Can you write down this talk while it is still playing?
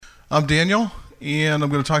I'm Daniel, and I'm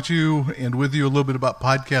going to talk to you and with you a little bit about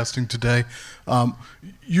podcasting today.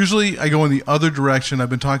 Usually I go in the other direction. I've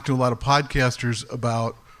been talking to a lot of podcasters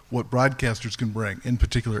about what broadcasters can bring, in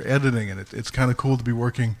particular editing, and it's kind of cool to be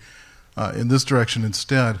working in this direction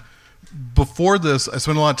instead. Before this, I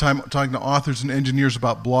spent a lot of time talking to authors and engineers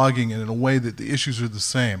about blogging, and in a way that the issues are the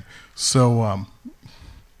same. So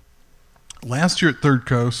last year at Third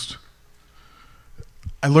Coast,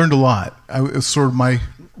 I learned a lot. It was sort of my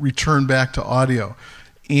return back to audio.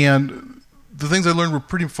 And the things I learned were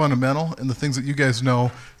pretty fundamental, and the things that you guys know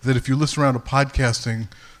that if you listen around to podcasting,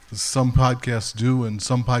 some podcasts do and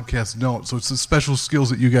some podcasts don't. So it's the special skills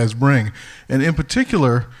that you guys bring. And in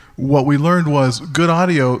particular, what we learned was good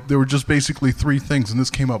audio, there were just basically three things, and this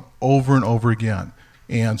came up over and over again.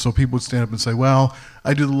 And so people would stand up and say, well,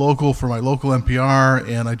 I do the local for my local NPR,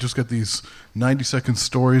 and I just got these 90-second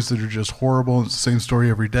stories that are just horrible, and it's the same story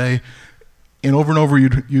every day. And over,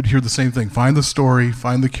 you'd hear the same thing. Find the story,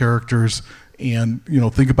 find the characters, and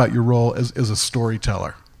think about your role as a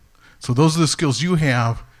storyteller. So those are the skills you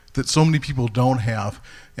have that so many people don't have.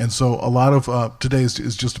 And so a lot of today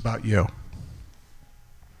is just about you.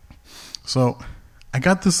 So I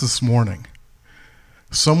got this morning.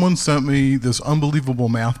 Someone sent me this unbelievable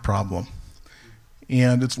math problem.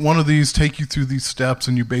 And it's one of these, take you through these steps,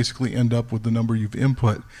 and you basically end up with the number you've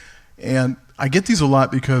input. And I get these a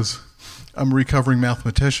lot because I'm a recovering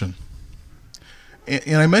mathematician.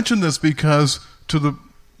 And I mention this because to the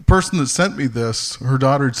person that sent me this, her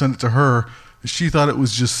daughter had sent it to her, she thought it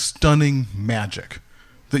was just stunning magic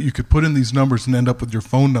that you could put in these numbers and end up with your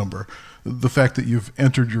phone number. The fact that you've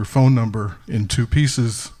entered your phone number in two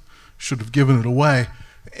pieces should have given it away.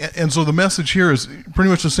 And so the message here is pretty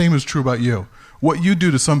much the same is true about you. What you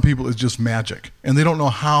do to some people is just magic, and they don't know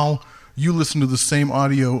how you listen to the same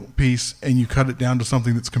audio piece and you cut it down to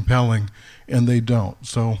something that's compelling, and they don't.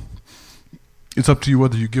 So it's up to you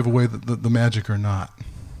whether you give away the magic or not.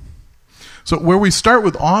 So where we start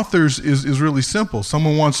with authors is really simple.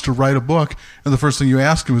 Someone wants to write a book, and the first thing you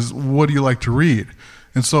ask them is, what do you like to read?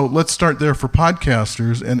 And so let's start there for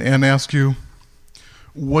podcasters and ask you,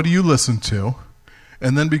 what do you listen to?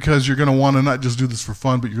 And then because you're going to want to not just do this for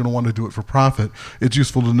fun, but you're going to want to do it for profit, it's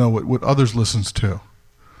useful to know what others listen to.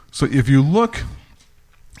 So if you look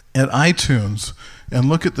at iTunes and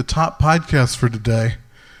look at the top podcasts for today,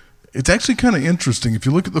 it's actually kind of interesting. If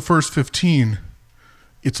you look at the first 15,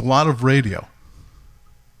 it's a lot of radio.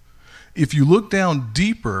 If you look down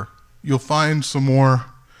deeper, you'll find some more,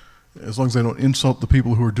 as long as I don't insult the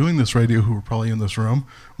people who are doing this radio who are probably in this room,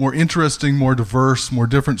 more interesting, more diverse, more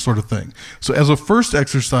different sort of thing. So as a first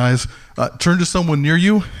exercise, turn to someone near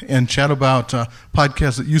you and chat about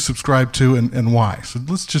podcasts that you subscribe to and why. So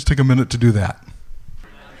let's just take a minute to do that.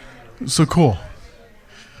 So cool.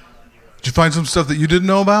 Did you find some stuff that you didn't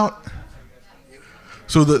know about?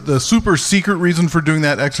 So the super secret reason for doing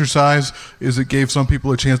that exercise is it gave some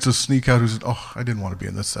people a chance to sneak out who said, oh, I didn't want to be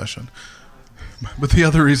in this session. But the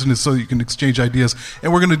other reason is so you can exchange ideas.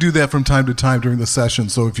 And we're going to do that from time to time during the session.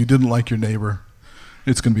 So if you didn't like your neighbor,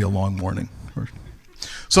 it's going to be a long morning.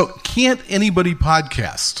 So can't anybody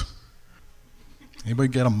podcast? Anybody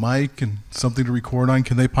get a mic and something to record on?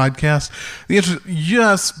 Can they podcast? The answer is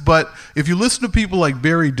yes, but if you listen to people like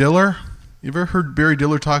Barry Diller, you ever heard Barry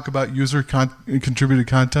Diller talk about user-contributed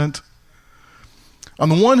content? On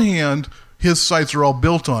the one hand, his sites are all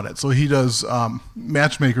built on it. So he does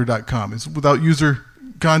matchmaker.com. It's without user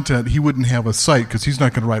content, he wouldn't have a site because he's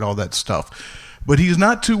not going to write all that stuff. But he's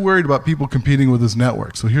not too worried about people competing with his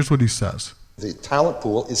network. So here's what he says. The talent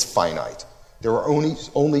pool is finite. There are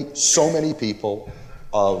only so many people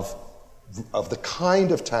of the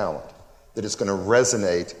kind of talent that is going to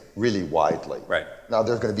resonate really widely. Right. Now,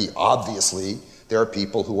 there's going to be, obviously, there are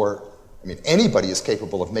people who are, anybody is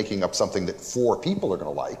capable of making up something that 4 people are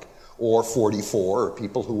going to like, or 44, or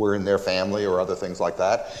people who were in their family or other things like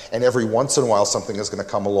that. And every once in a while something is going to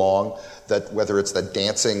come along that, whether it's the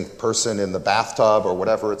dancing person in the bathtub or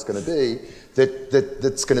whatever it's going to be,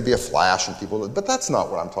 that's going to be a flash and people, but that's not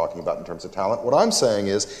what I'm talking about in terms of talent. What I'm saying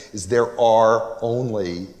is there are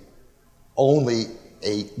only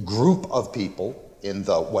a group of people in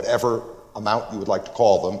the whatever amount you would like to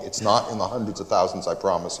call them. It's not in the hundreds of thousands, I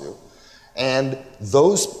promise you. And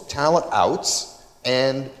those talent outs,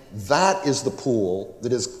 and that is the pool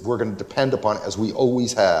that we're going to depend upon, as we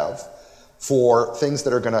always have, for things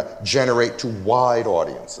that are going to generate to wide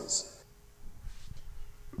audiences.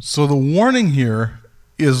 So the warning here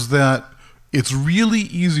is that it's really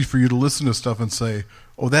easy for you to listen to stuff and say,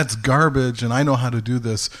 oh, that's garbage, and I know how to do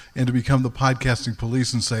this, and to become the podcasting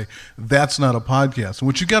police and say, that's not a podcast. And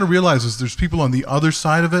what you got to realize is there's people on the other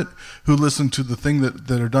side of it who listen to the thing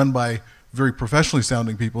that are done by very professionally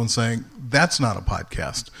sounding people and saying, that's not a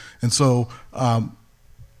podcast. And so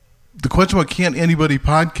the question about can't anybody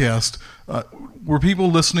podcast, were people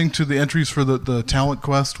listening to the entries for the Talent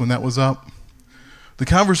Quest when that was up? The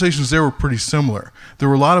conversations there were pretty similar. There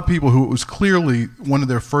were a lot of people who it was clearly one of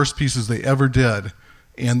their first pieces they ever did,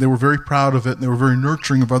 and they were very proud of it, and they were very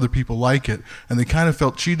nurturing of other people like it, and they kind of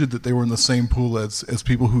felt cheated that they were in the same pool as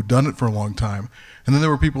people who'd done it for a long time. And then there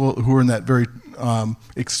were people who were in that very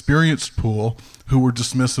experienced pool who were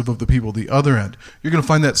dismissive of the people at the other end. You're going to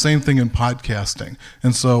find that same thing in podcasting.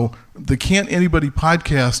 And so the Can't Anybody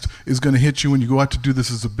podcast is going to hit you when you go out to do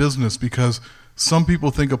this as a business, because some people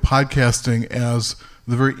think of podcasting as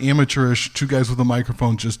the very amateurish two guys with a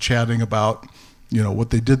microphone just chatting about, what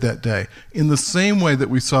they did that day, in the same way that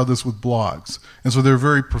we saw this with blogs. And so they're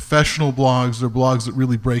very professional blogs. They're blogs that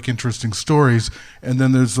really break interesting stories. And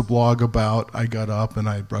then there's the blog about, I got up and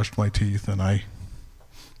I brushed my teeth and I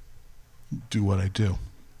do what I do.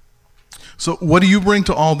 So what do you bring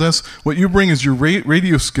to all this? What you bring is your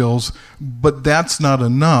radio skills, but that's not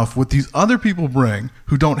enough. What these other people bring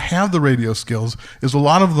who don't have the radio skills is a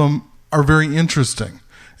lot of them are very interesting.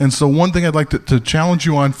 And so one thing I'd like to challenge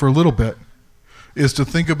you on for a little bit is to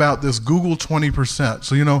think about this Google 20%.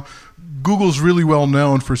 So, Google's really well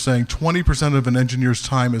known for saying 20% of an engineer's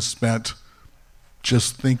time is spent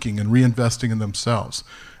just thinking and reinvesting in themselves.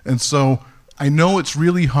 And so I know it's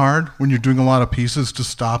really hard when you're doing a lot of pieces to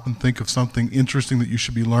stop and think of something interesting that you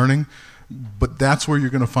should be learning, but that's where you're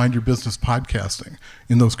going to find your business podcasting,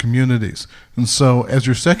 in those communities. And so as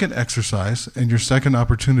your second exercise and your second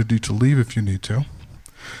opportunity to leave if you need to,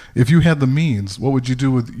 if you had the means, what would you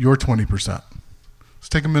do with your 20%? Let's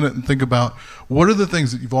take a minute and think about what are the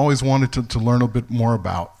things that you've always wanted to learn a bit more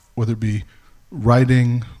about, whether it be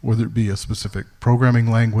writing, whether it be a specific programming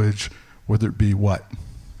language, whether it be what?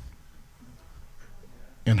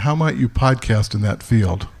 And how might you podcast in that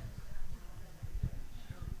field?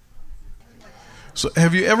 So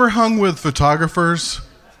have you ever hung with photographers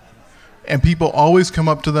and people always come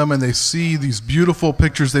up to them and they see these beautiful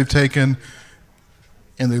pictures they've taken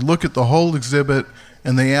and they look at the whole exhibit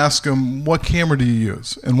and they ask them, what camera do you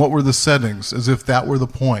use? And what were the settings? As if that were the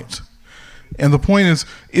point. And the point is,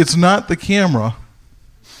 it's not the camera.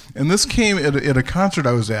 And this came at a concert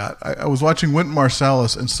I was at. I was watching Wynton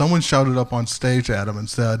Marsalis, and someone shouted up on stage at him and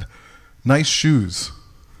said, nice shoes.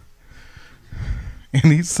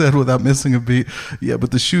 And he said, without missing a beat, yeah, but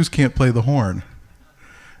the shoes can't play the horn.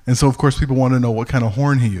 And so, of course, people want to know what kind of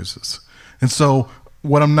horn he uses. And so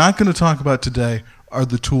what I'm not going to talk about today are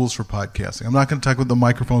the tools for podcasting. I'm not going to talk about the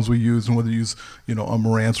microphones we use and whether you use, a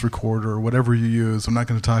Marantz recorder or whatever you use. I'm not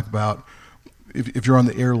going to talk about, if you're on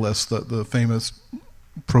the Airless, the famous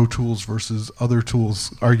Pro Tools versus other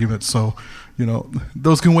tools argument. So,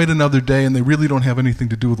 those can wait another day, and they really don't have anything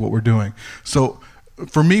to do with what we're doing. So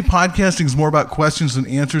for me, podcasting is more about questions and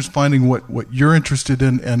answers, finding what you're interested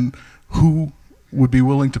in and who would be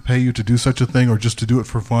willing to pay you to do such a thing or just to do it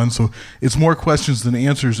for fun. So it's more questions than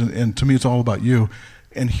answers, and to me it's all about you.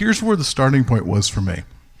 And here's where the starting point was for me.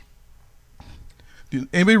 Did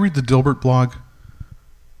anybody read the Dilbert blog?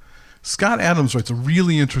 Scott Adams writes a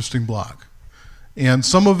really interesting blog. And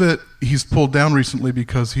some of it he's pulled down recently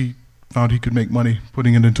because he found he could make money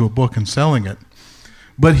putting it into a book and selling it.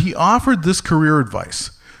 But he offered this career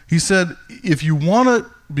advice. He said, if you want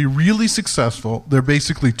to be really successful, there are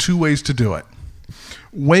basically two ways to do it.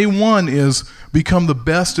 Way one is become the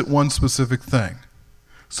best at one specific thing.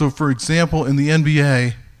 So, for example, in the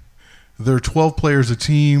NBA, there are 12 players a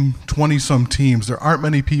team, 20-some teams. There aren't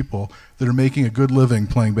many people that are making a good living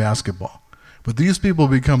playing basketball. But these people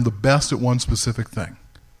become the best at one specific thing.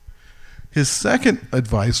 His second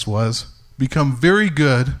advice was become very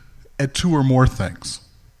good at two or more things.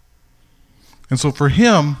 And so for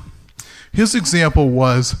him, his example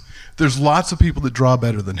was there's lots of people that draw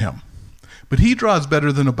better than him. But he draws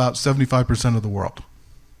better than about 75% of the world.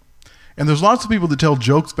 And there's lots of people that tell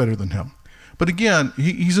jokes better than him. But again,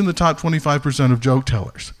 he's in the top 25% of joke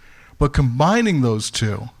tellers. But combining those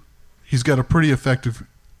two, he's got a pretty effective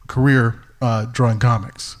career drawing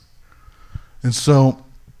comics. And so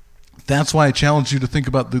that's why I challenge you to think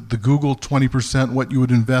about the Google 20%, what you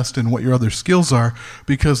would invest in, what your other skills are,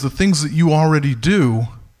 because the things that you already do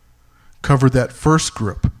cover that first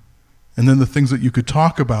group. And then the things that you could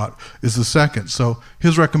talk about is the second. So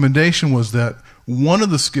his recommendation was that one of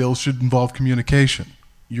the skills should involve communication.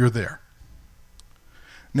 You're there.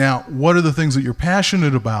 Now, what are the things that you're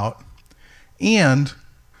passionate about? And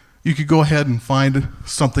you could go ahead and find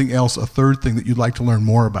something else, a third thing that you'd like to learn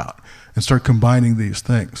more about, and start combining these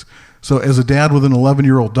things. So as a dad with an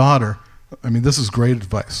 11-year-old daughter, I mean, this is great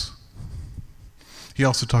advice. He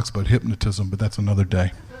also talks about hypnotism, but that's another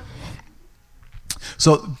day.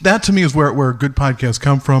 So that to me is where good podcasts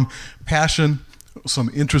come from. Passion, some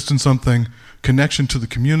interest in something, connection to the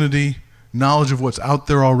community, knowledge of what's out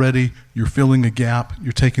there already. You're filling a gap.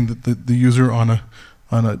 You're taking the user on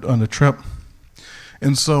a trip.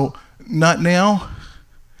 And so not now,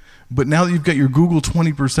 but now that you've got your Google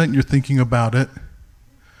 20%, you're thinking about it.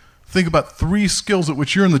 Think about 3 skills at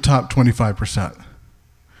which you're in the top 25%.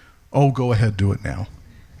 Oh, go ahead, do it now.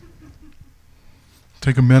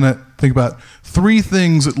 Take a minute, think about 3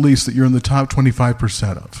 things at least that you're in the top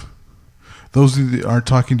 25% of. Those of you that aren't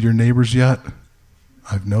talking to your neighbors yet,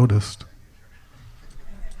 I've noticed.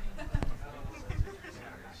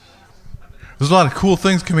 There's a lot of cool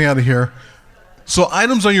things coming out of here. So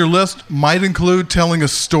items on your list might include telling a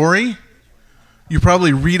story. You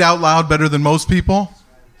probably read out loud better than most people.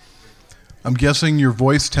 I'm guessing your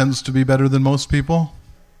voice tends to be better than most people.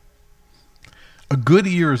 A good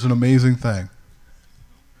ear is an amazing thing.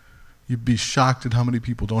 You'd be shocked at how many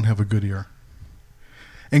people don't have a good ear.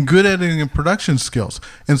 And good editing and production skills.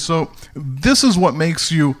 And so this is what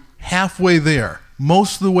makes you halfway there.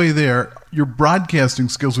 Most of the way there, your broadcasting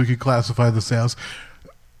skills we could classify this as,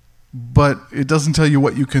 but it doesn't tell you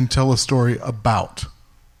what you can tell a story about.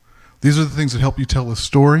 These are the things that help you tell a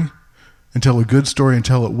story and tell a good story and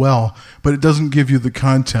tell it well, but it doesn't give you the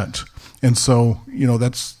content. And so,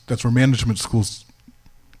 that's where management schools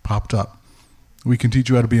popped up. We can teach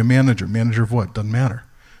you how to be a manager. Manager of what? Doesn't matter.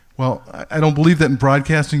 Well, I don't believe that in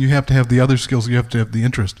broadcasting you have to have the other skills. You have to have the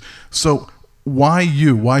interest. So why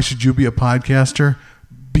you? Why should you be a podcaster?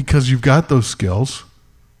 Because you've got those skills.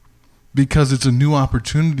 Because it's a new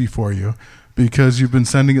opportunity for you. Because you've been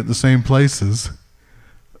sending it the same places.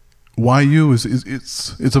 Why you is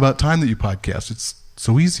it's about time that you podcast. It's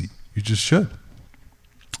so easy. You just should.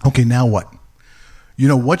 Okay, now what? You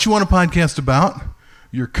know what you want to podcast about.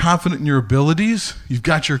 You're confident in your abilities. You've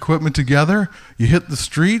got your equipment together. You hit the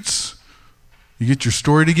streets. You get your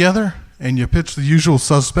story together. And you pitch the usual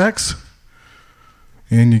suspects.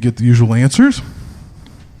 And you get the usual answers.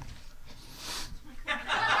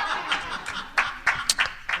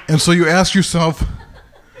 And so you ask yourself,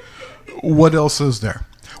 what else is there?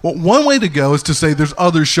 Well, one way to go is to say there's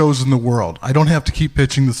other shows in the world. I don't have to keep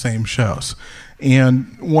pitching the same shows.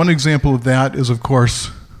 And one example of that is, of course...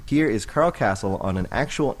 Here is Carl Castle on an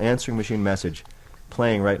actual answering machine message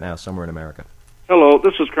playing right now somewhere in America. Hello,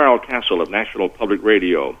 this is Carl Castle of National Public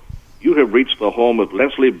Radio. You have reached the home of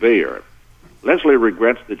Leslie Bayer. Leslie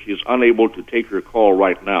regrets that she is unable to take your call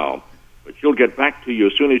right now, but she'll get back to you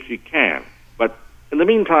as soon as she can. But in the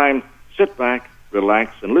meantime, sit back,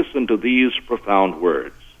 relax, and listen to these profound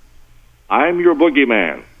words. I'm your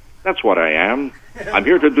boogeyman. That's what I am. I'm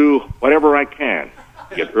here to do whatever I can.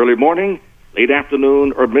 Be it early morning, late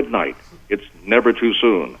afternoon, or midnight. It's never too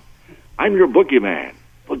soon. I'm your boogeyman.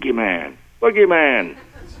 Boogeyman. Boogeyman.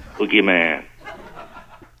 Boogeyman.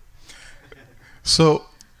 So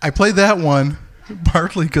I played that one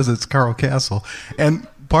partly because it's Carl Castle, and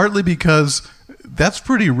partly because that's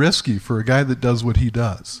pretty risky for a guy that does what he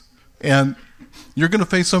does. And you're going to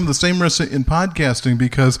face some of the same risks in podcasting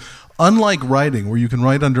because unlike writing, where you can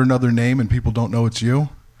write under another name and people don't know it's you,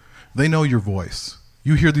 they know your voice.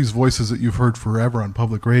 You hear these voices that you've heard forever on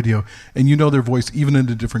public radio, and you know their voice even in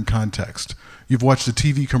a different context. You've watched a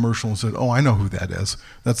TV commercial and said, oh, I know who that is.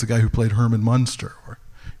 That's the guy who played Herman Munster. Or,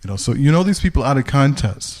 so you know these people out of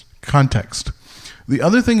context. The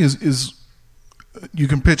other thing is you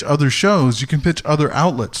can pitch other shows. You can pitch other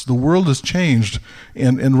outlets. The world has changed,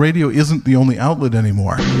 and radio isn't the only outlet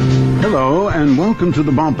anymore. Hello, and welcome to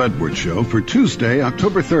the Bob Edwards Show for Tuesday,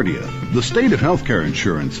 October 30th. The state of healthcare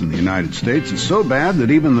insurance in the United States is so bad that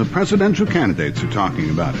even the presidential candidates are talking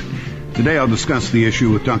about it. Today I'll discuss the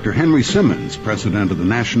issue with Dr. Henry Simmons, president of the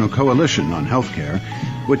National Coalition on Healthcare,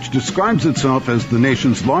 which describes itself as the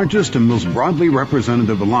nation's largest and most broadly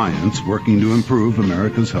representative alliance working to improve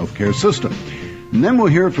America's healthcare system. And then we'll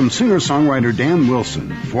hear from singer-songwriter Dan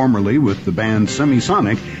Wilson, formerly with the band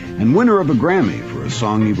Semisonic, and winner of a Grammy for a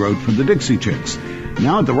song he wrote for the Dixie Chicks.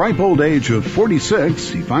 Now at the ripe old age of 46,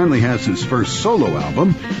 he finally has his first solo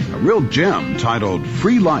album, a real gem titled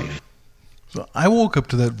Free Life. So I woke up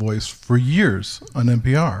to that voice for years on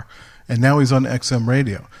NPR, and now he's on XM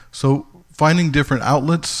radio. So finding different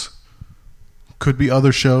outlets, could be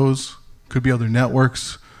other shows, could be other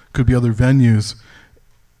networks, could be other venues,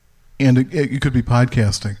 and it could be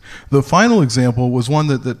podcasting. The final example was one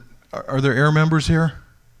that are there AIR members here?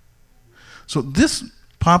 So this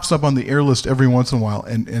pops up on the air list every once in a while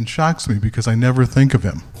and shocks me because I never think of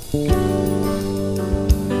him.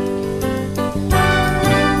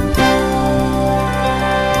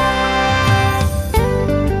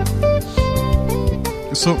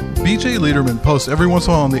 So BJ Liederman posts every once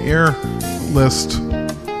in a while on the air list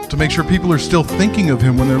to make sure people are still thinking of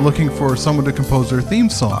him when they're looking for someone to compose their theme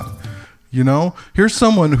song. You know, here's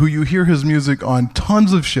someone who you hear his music on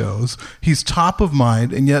tons of shows. He's top of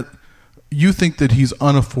mind, and yet you think that he's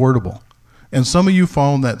unaffordable. And some of you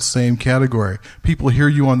fall in that same category. People hear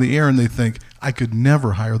you on the air and they think, I could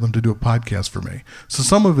never hire them to do a podcast for me. So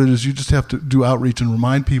some of it is you just have to do outreach and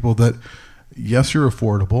remind people that, yes, you're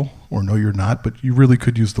affordable, or no, you're not, but you really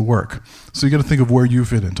could use the work. So you got to think of where you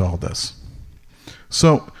fit into all this.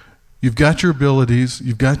 So you've got your abilities,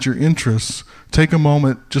 you've got your interests. Take a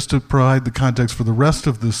moment just to provide the context for the rest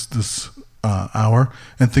of this hour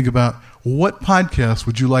and think about, what podcast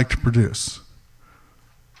would you like to produce?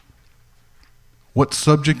 What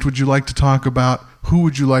subject would you like to talk about? Who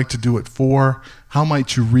would you like to do it for? How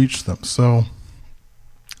might you reach them? So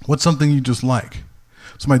what's something you just like?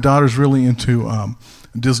 So my daughter's really into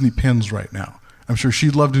Disney pins right now. I'm sure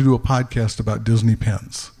she'd love to do a podcast about Disney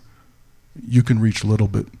pins. You can reach a little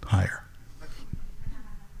bit higher.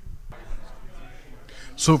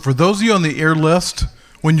 So for those of you on the air list,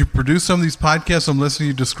 when you produce some of these podcasts I'm listening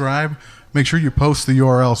to you describe, make sure you post the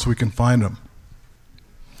URL so we can find them.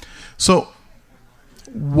 So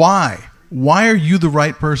why? Why are you the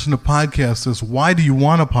right person to podcast this? Why do you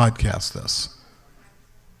want to podcast this?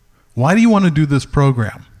 Why do you want to do this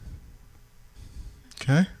program?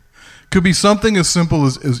 Okay? Could be something as simple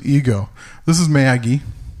as ego. This is Maggie.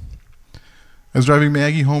 I was driving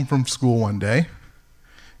Maggie home from school one day,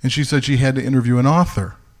 and she said she had to interview an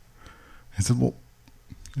author. I said, well,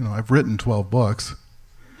 I've written 12 books.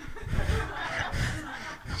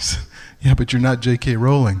 Said, yeah, but you're not J.K.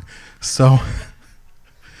 Rowling. So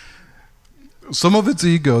some of it's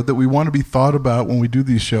ego that we want to be thought about when we do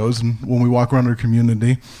these shows and when we walk around our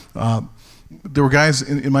community. There were guys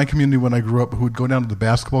in my community when I grew up who would go down to the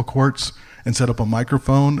basketball courts and set up a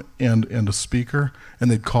microphone and a speaker, and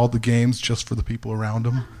they'd call the games just for the people around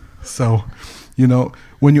them. So,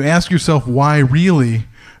 when you ask yourself why really,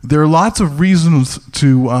 there are lots of reasons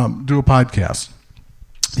to do a podcast.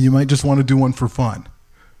 You might just want to do one for fun.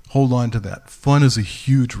 Hold on to that. Fun is a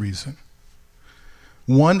huge reason.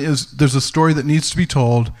 One is there's a story that needs to be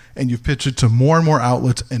told, and you've pitched it to more and more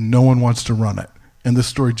outlets, and no one wants to run it. And this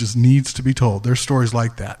story just needs to be told. There's stories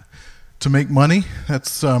like that. To make money,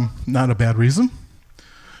 that's not a bad reason.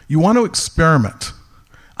 You want to experiment.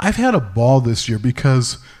 I've had a ball this year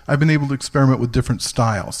because I've been able to experiment with different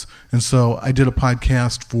styles. And so I did a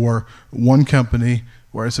podcast for one company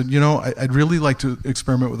where I said, I'd really like to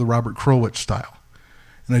experiment with the Robert Krulwich style.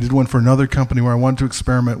 And I did one for another company where I wanted to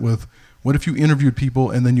experiment with, what if you interviewed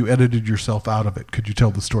people and then you edited yourself out of it? Could you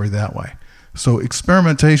tell the story that way? So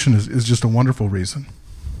experimentation is just a wonderful reason.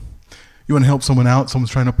 You want to help someone out,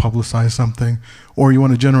 someone's trying to publicize something, or you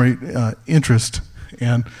want to generate interest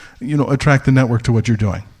and attract the network to what you're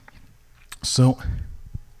doing. So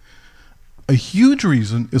a huge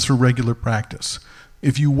reason is for regular practice.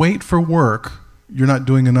 If you wait for work, you're not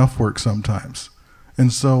doing enough work sometimes.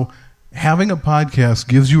 And so having a podcast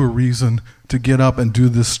gives you a reason to get up and do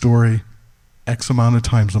this story X amount of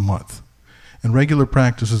times a month. And regular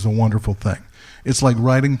practice is a wonderful thing. It's like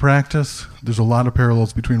writing practice. There's a lot of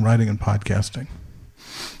parallels between writing and podcasting.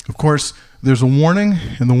 Of course, there's a warning,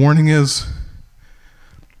 and the warning is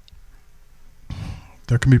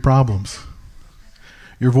there can be problems.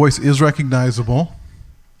 Your voice is recognizable.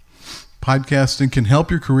 Podcasting can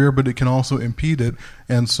help your career, but it can also impede it.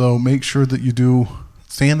 And so make sure that you do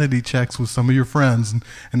sanity checks with some of your friends,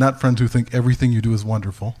 and not friends who think everything you do is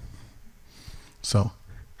wonderful. So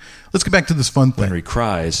let's get back to this fun thing. Henry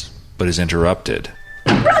cries, but is interrupted.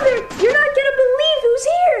 Brother, you're not going to believe who's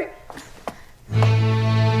here.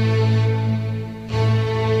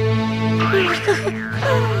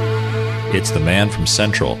 It's the man from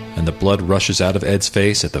Central, and the blood rushes out of Ed's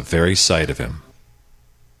face at the very sight of him.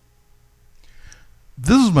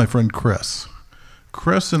 This is my friend Chris.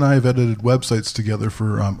 Chris and I have edited websites together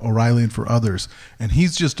for O'Reilly and for others, and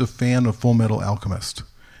he's just a fan of Full Metal Alchemist.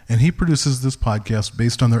 And he produces this podcast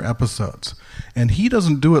based on their episodes. And he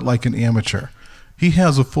doesn't do it like an amateur. He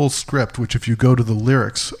has a full script, which if you go to the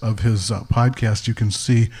lyrics of his podcast, you can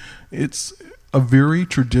see it's a very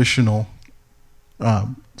traditional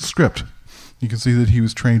script. You can see that he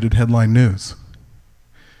was trained at Headline News.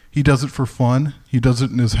 He does it for fun. He does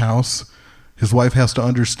it in his house. His wife has to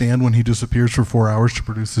understand when he disappears for 4 hours to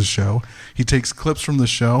produce his show. He takes clips from the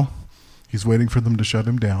show. He's waiting for them to shut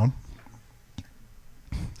him down.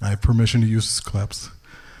 I have permission to use his clips.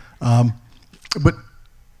 But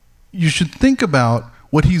you should think about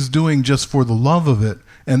what he's doing just for the love of it,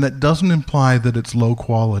 and that doesn't imply that it's low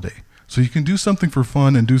quality. So you can do something for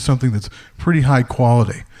fun and do something that's pretty high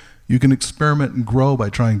quality. You can experiment and grow by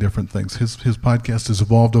trying different things. His podcast has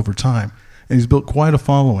evolved over time, and he's built quite a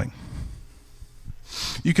following.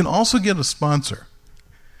 You can also get a sponsor.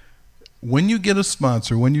 When you get a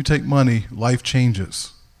sponsor, when you take money, life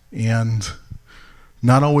changes. And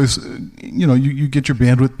not always, you get your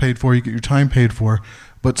bandwidth paid for, you get your time paid for,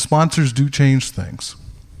 but sponsors do change things.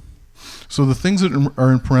 So the things that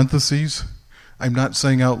are in parentheses, I'm not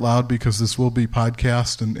saying out loud because this will be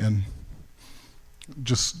podcast and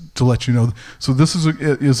just to let you know. So this is a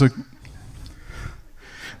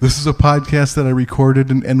podcast that I recorded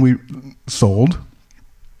and we sold.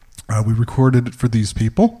 We recorded it for these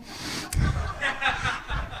people.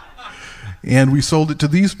 And we sold it to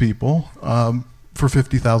these people for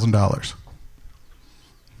 $50,000.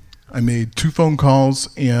 I made 2 phone calls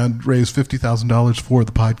and raised $50,000 for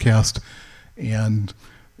the podcast, and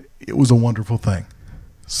it was a wonderful thing.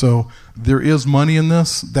 So there is money in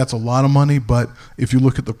this. That's a lot of money, but if you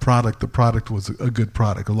look at the product was a good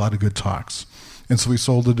product, a lot of good talks. And so we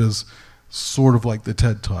sold it as sort of like the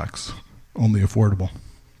TED Talks, only affordable.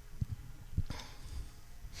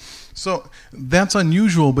 So that's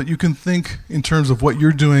unusual, but you can think in terms of what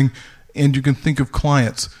you're doing, and you can think of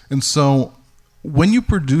clients. And so when you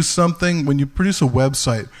produce something, when you produce a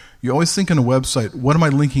website, you always think in a website, what am I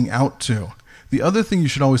linking out to? The other thing you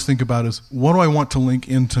should always think about is, what do I want to link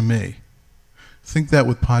into me? Think that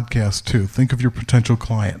with podcasts too. Think of your potential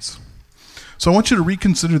clients. So I want you to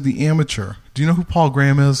reconsider the amateur. Do you know who Paul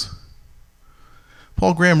Graham is?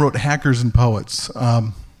 Paul Graham wrote Hackers and Poets.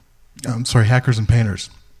 Hackers and Painters.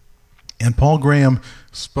 And Paul Graham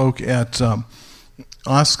spoke at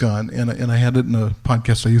OSCON, and I had it in a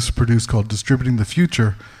podcast I used to produce called Distributing the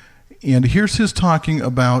Future. And here's his talking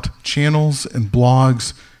about channels and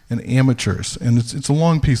blogs and amateurs. And it's a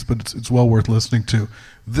long piece, but it's well worth listening to.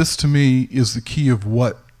 This, to me, is the key of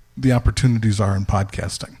what the opportunities are in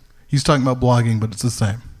podcasting. He's talking about blogging, but it's the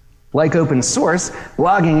same. Like open source,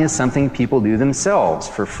 blogging is something people do themselves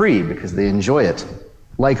for free because they enjoy it.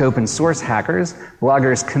 Like open source hackers,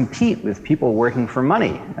 bloggers compete with people working for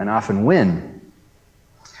money and often win.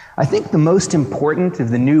 I think the most important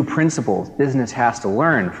of the new principles business has to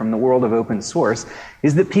learn from the world of open source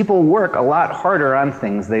is that people work a lot harder on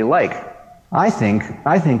things they like. I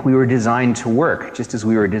think we were designed to work, just as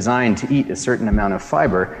we were designed to eat a certain amount of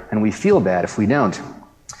fiber, and we feel bad if we don't.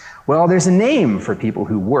 Well, there's a name for people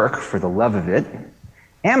who work for the love of it: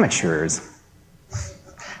 amateurs.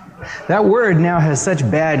 That word now has such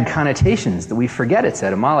bad connotations that we forget its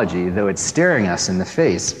etymology, though it's staring us in the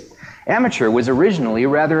face. Amateur was originally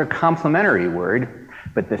rather a complimentary word,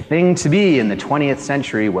 but the thing to be in the 20th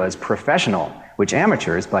century was professional, which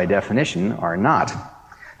amateurs, by definition, are not.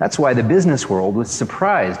 That's why the business world was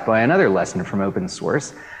surprised by another lesson from open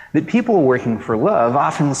source, that people working for love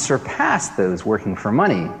often surpass those working for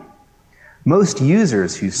money. Most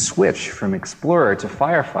users who switch from Explorer to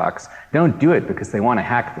Firefox don't do it because they want to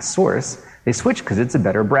hack the source. They switch because it's a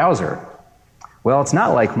better browser. Well, it's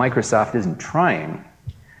not like Microsoft isn't trying.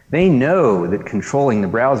 They know that controlling the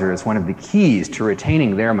browser is one of the keys to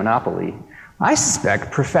retaining their monopoly. I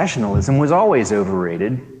suspect professionalism was always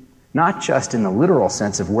overrated, not just in the literal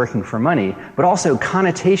sense of working for money, but also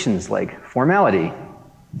connotations like formality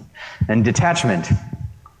and detachment.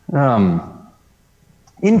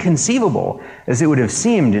 Inconceivable as it would have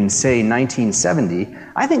seemed in, say, 1970,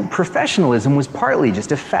 I think professionalism was partly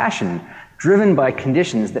just a fashion driven by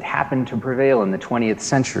conditions that happened to prevail in the 20th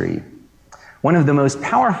century. One of the most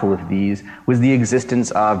powerful of these was the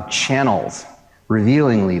existence of channels.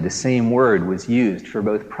 Revealingly, the same word was used for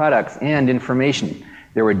both products and information.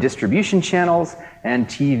 There were distribution channels and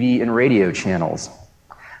TV and radio channels.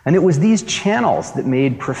 And it was these channels that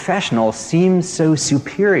made professionals seem so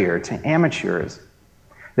superior to amateurs.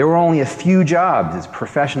 There were only a few jobs as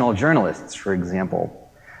professional journalists, for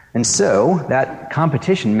example. And so that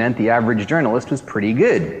competition meant the average journalist was pretty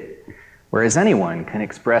good, whereas anyone can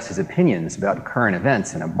express his opinions about current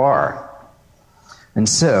events in a bar. And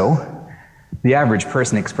so the average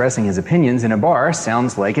person expressing his opinions in a bar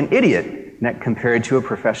sounds like an idiot compared to a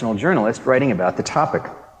professional journalist writing about the topic.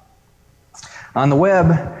 On the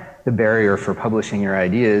web, the barrier for publishing your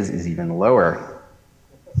ideas is even lower.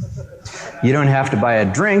 You don't have to buy a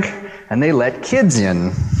drink, and they let kids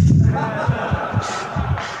in.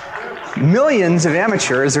 Millions of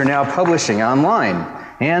amateurs are now publishing online,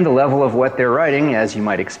 and the level of what they're writing, as you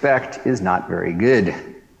might expect, is not very good.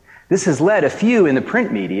 This has led a few in the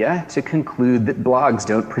print media to conclude that blogs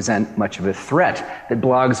don't present much of a threat, that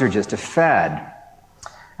blogs are just a fad.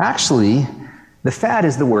 Actually, the fad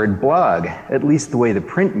is the word blog, at least the way the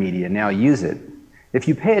print media now use it. If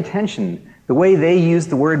you pay attention, the way they use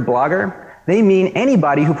the word blogger, they mean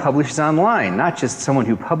anybody who publishes online, not just someone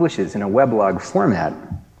who publishes in a weblog format.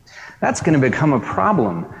 That's going to become a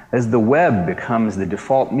problem as the web becomes the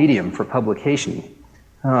default medium for publication.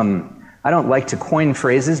 I don't like to coin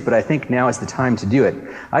phrases, but I think now is the time to do it.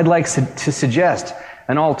 I'd like to suggest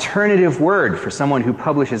an alternative word for someone who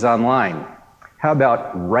publishes online. How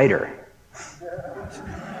about writer?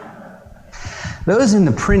 Those in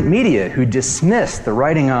the print media who dismiss the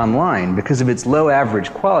writing online because of its low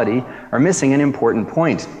average quality are missing an important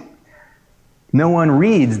point. No one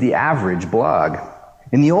reads the average blog.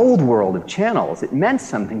 In the old world of channels, it meant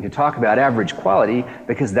something to talk about average quality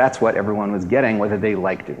because that's what everyone was getting, whether they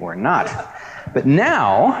liked it or not. But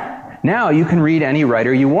now you can read any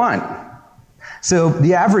writer you want. So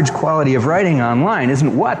the average quality of writing online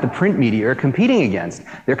isn't what the print media are competing against.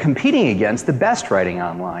 They're competing against the best writing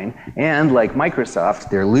online, and like Microsoft,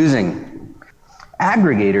 they're losing.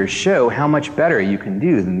 Aggregators show how much better you can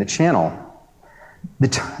do than the channel.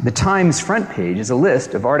 The Times front page is a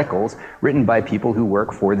list of articles written by people who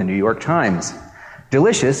work for the New York Times.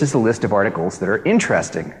 Delicious is a list of articles that are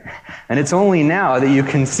interesting. And it's only now that you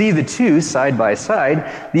can see the two side by side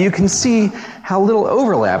that you can see how little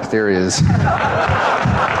overlap there is.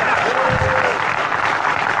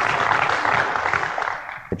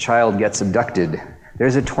 A child gets abducted.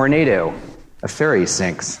 There's a tornado. A ferry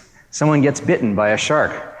sinks. Someone gets bitten by a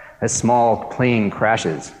shark. A small plane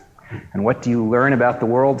crashes. And what do you learn about the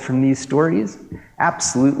world from these stories?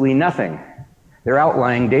 Absolutely nothing. They're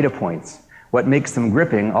outlying data points. What makes them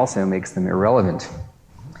gripping also makes them irrelevant.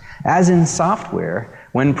 As in software,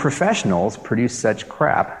 when professionals produce such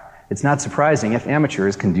crap, it's not surprising if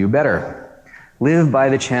amateurs can do better. Live by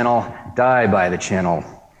the channel, die by the channel.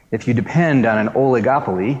 If you depend on an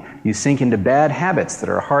oligopoly, you sink into bad habits that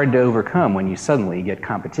are hard to overcome when you suddenly get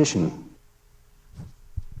competition.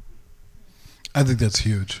 I think that's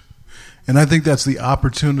huge. And I think that's the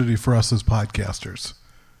opportunity for us as podcasters.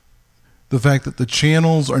 The fact that the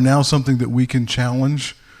channels are now something that we can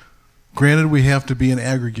challenge. Granted, we have to be an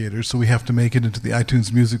aggregator, so we have to make it into the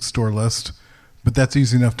iTunes Music Store list, but that's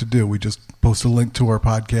easy enough to do. We just post a link to our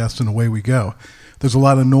podcast and away we go. There's a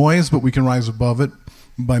lot of noise, but we can rise above it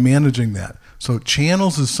by managing that. So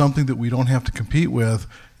channels is something that we don't have to compete with,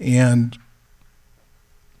 and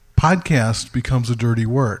podcast becomes a dirty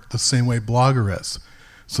word, the same way blogger is.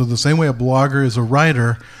 So the same way a blogger is a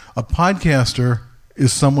writer, a podcaster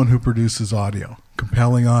is someone who produces audio,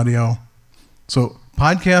 compelling audio. So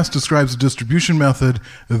podcast describes a distribution method.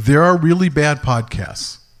 There are really bad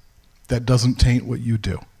podcasts. That doesn't taint what you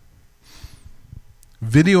do.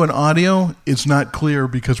 Video and audio, it's not clear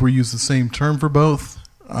because we use the same term for both.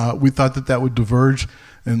 We thought that would diverge,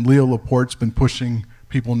 and Leo Laporte's been pushing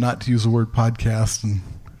people not to use the word podcast, and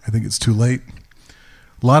I think it's too late.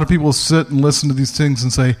 A lot of people sit and listen to these things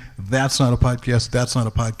and say, that's not a podcast, that's not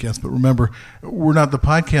a podcast. But remember, we're not the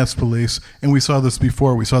podcast police, and we saw this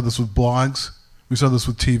before. We saw this with blogs. We saw this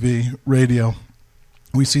with TV, radio.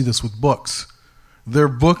 We see this with books. There are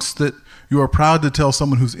books that you are proud to tell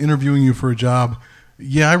someone who's interviewing you for a job,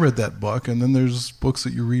 yeah, I read that book. And then there's books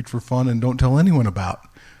that you read for fun and don't tell anyone about.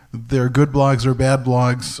 There are good blogs, there are bad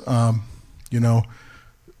blogs.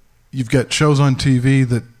 You've got shows on TV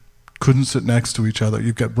that couldn't sit next to each other.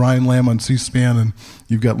 You've got Brian Lamb on C-SPAN, and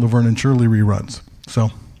you've got Laverne and Shirley reruns. So,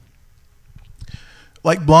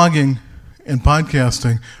 like blogging and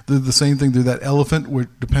podcasting, they're the same thing. They're that elephant where,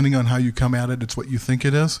 depending on how you come at it, it's what you think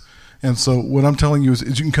it is. And so what I'm telling you is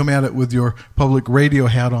you can come at it with your public radio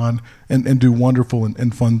hat on and do wonderful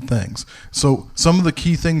and fun things. So some of the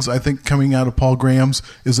key things I think coming out of Paul Graham's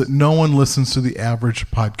is that no one listens to the average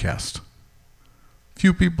podcast.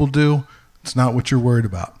 Few people do. It's not what you're worried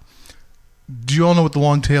about. Do you all know what the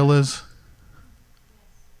long tail is?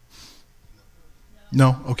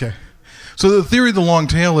 No? Okay. So the theory of the long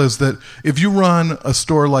tail is that if you run a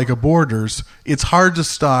store like a Borders, it's hard to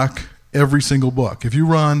stock every single book. If you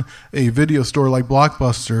run a video store like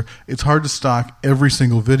Blockbuster, it's hard to stock every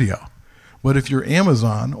single video. But if you're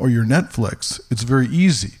Amazon or you're Netflix, it's very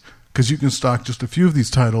easy because you can stock just a few of these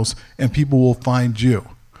titles and people will find you.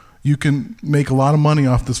 You can make a lot of money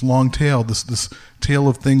off this long tail, this tail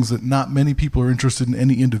of things that not many people are interested in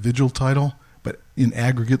any individual title, but in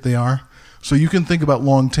aggregate they are. So you can think about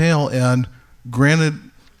long tail, and granted,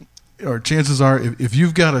 or chances are, if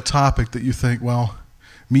you've got a topic that you think, well,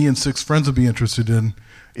 me and 6 friends would be interested in,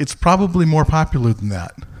 it's probably more popular than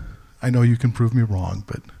that. I know you can prove me wrong,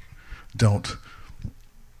 but don't.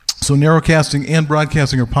 So narrowcasting and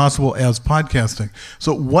broadcasting are possible as podcasting.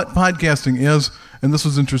 So what podcasting is, and this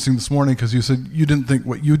was interesting this morning because you said you didn't think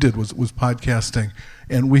what you did was podcasting.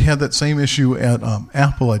 And we had that same issue at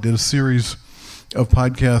Apple. I did a series of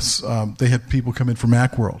podcasts. They had people come in from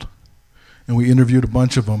Macworld, and we interviewed a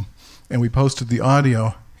bunch of them, and we posted the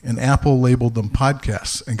audio, and Apple labeled them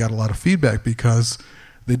podcasts and got a lot of feedback because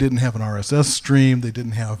they didn't have an RSS stream. They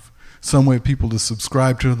didn't have some way of people to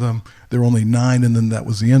subscribe to them. There were only 9, and then that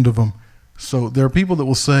was the end of them. So there are people that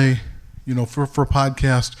will say, for a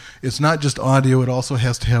podcast, it's not just audio. It also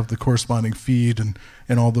has to have the corresponding feed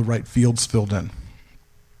and all the right fields filled in.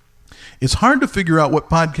 It's hard to figure out what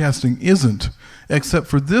podcasting isn't, except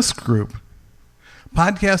for this group.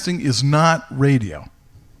 Podcasting is not radio.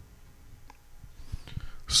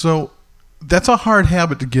 So that's a hard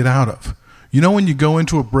habit to get out of. When you go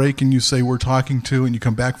into a break and you say, we're talking to, and you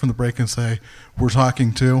come back from the break and say, we're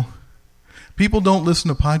talking to, people don't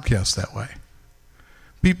listen to podcasts that way.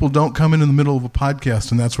 People don't come in the middle of a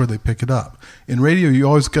podcast and that's where they pick it up. In radio, you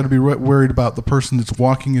always got to be worried about the person that's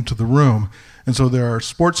walking into the room. And so there are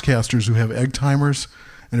sportscasters who have egg timers,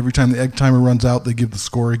 and every time the egg timer runs out, they give the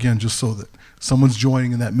score again just so that someone's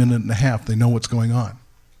joining in that minute and a half. They know what's going on.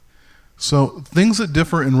 So things that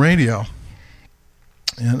differ in radio,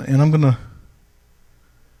 and I'm going to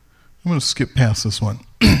skip past this one.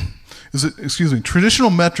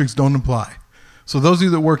 Traditional metrics don't apply. So those of you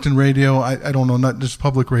that worked in radio, I don't know, not just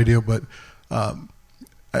public radio, but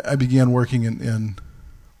I began working in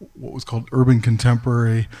what was called urban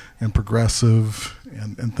contemporary and progressive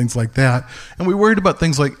and things like that. And we worried about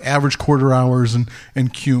things like average quarter hours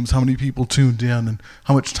and cumes, how many people tuned in and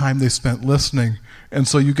how much time they spent listening. And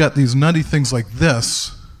so you got these nutty things like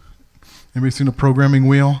this. Anybody seen a programming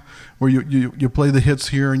wheel where you play the hits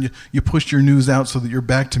here and you push your news out so that you're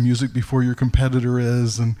back to music before your competitor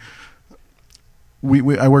is? And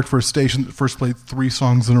I worked for a station that first played 3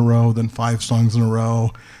 songs in a row, then 5 songs in a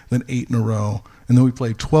row, then 8 in a row, and then we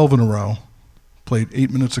played 12 in a row, played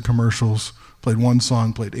 8 minutes of commercials, played 1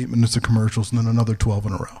 song, played 8 minutes of commercials, and then another 12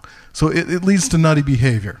 in a row. So it leads to nutty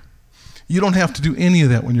behavior. You don't have to do any of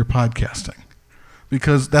that when you're podcasting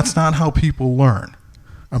because that's not how people learn.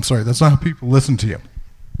 That's not how people listen to you.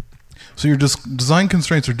 So your design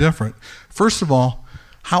constraints are different. First of all,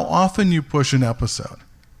 how often you push an episode.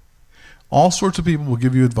 All sorts of people will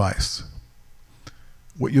give you advice.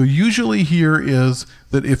 What you'll usually hear is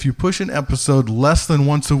that if you push an episode less than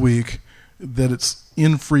once a week, that it's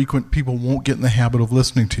infrequent, people won't get in the habit of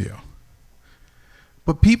listening to you.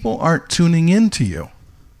 But people aren't tuning in to you.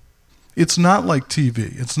 It's not like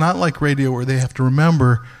TV. It's not like radio where they have to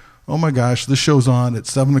remember, oh my gosh, this show's on at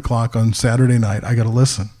 7 o'clock on Saturday night. I got to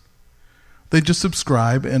listen. They just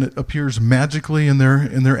subscribe and it appears magically in their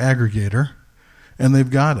aggregator and they've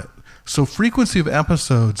got it. So frequency of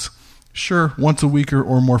episodes, sure, once a week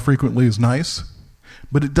or more frequently is nice,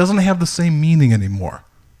 but it doesn't have the same meaning anymore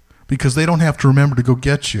because they don't have to remember to go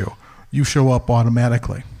get you. You show up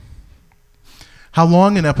automatically. How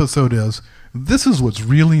long an episode is, this is what's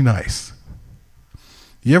really nice.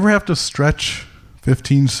 You ever have to stretch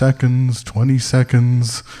 15 seconds, 20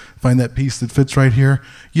 seconds, find that piece that fits right here?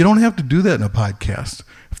 You don't have to do that in a podcast.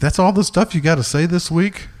 If that's all the stuff you got to say this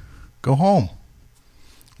week, go home.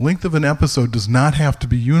 Length of an episode does not have to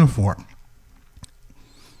be uniform.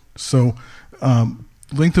 So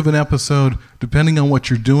length of an episode, depending on what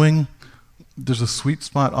you're doing, there's a sweet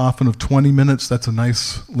spot often of 20 minutes. That's a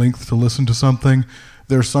nice length to listen to something.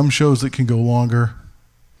 There are some shows that can go longer.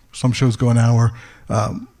 Some shows go an hour.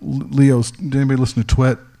 Did anybody listen to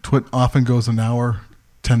Twit? Twit often goes an hour,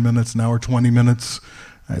 10 minutes, an hour, 20 minutes.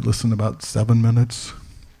 I listen about 7 minutes.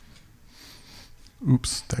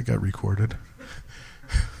 Oops, that got recorded.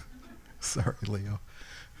 Sorry, Leo.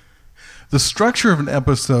 The structure of an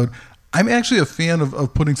episode, I'm actually a fan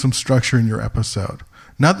of putting some structure in your episode.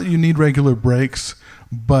 Not that you need regular breaks,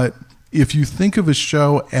 but if you think of a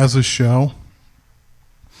show as a show,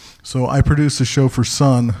 so I produce a show for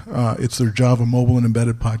Sun. It's their Java mobile and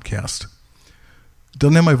embedded podcast.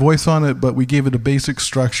 Doesn't have my voice on it, but we gave it a basic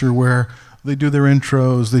structure where they do their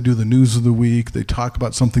intros, they do the news of the week, they talk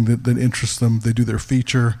about something that interests them, they do their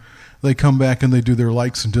feature, they come back and they do their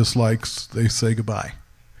likes and dislikes, they say goodbye.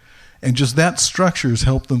 And just that structure has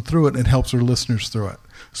helped them through it and it helps their listeners through it.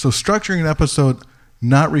 So structuring an episode,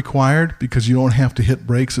 not required because you don't have to hit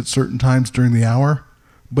breaks at certain times during the hour,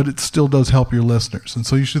 but it still does help your listeners. And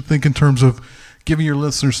so you should think in terms of giving your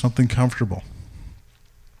listeners something comfortable.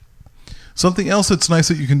 Something else that's nice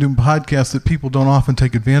that you can do in podcasts that people don't often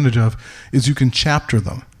take advantage of is you can chapter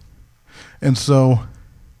them. And so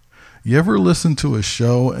You ever listen to a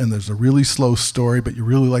show and there's a really slow story, but you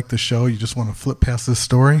really like the show, you just want to flip past this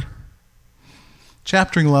story?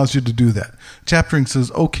 Chaptering allows you to do that. Chaptering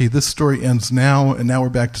says, okay, this story ends now, and now we're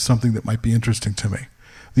back to something that might be interesting to me.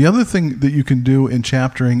 The other thing that you can do in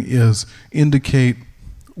chaptering is indicate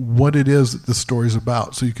what it is that the story's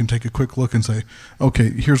about. So you can take a quick look and say, okay,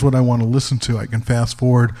 here's what I want to listen to. I can fast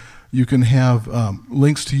forward. You can have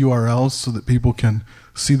links to URLs so that people can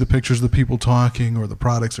see the pictures of the people talking or the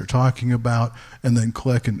products they're talking about, and then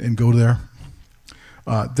click and go there.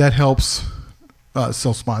 That helps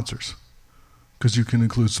sell sponsors, because you can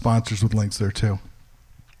include sponsors with links there too.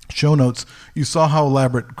 Show notes. You saw how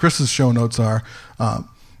elaborate Chris's show notes are.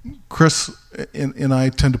 Chris and I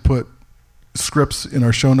tend to put scripts in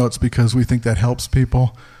our show notes because we think that helps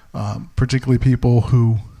people, particularly people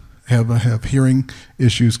who have hearing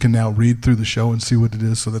issues can now read through the show and see what it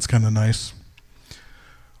is, so that's kind of nice.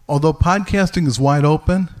 Although podcasting is wide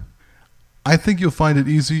open, I think you'll find it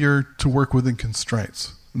easier to work within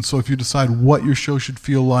constraints. And so if you decide what your show should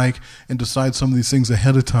feel like and decide some of these things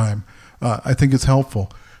ahead of time, I think it's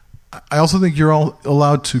helpful. I also think you're all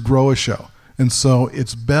allowed to grow a show. And so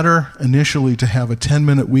it's better initially to have a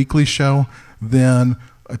 10-minute weekly show than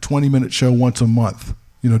a 20-minute show once a month.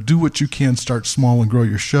 Do what you can, start small and grow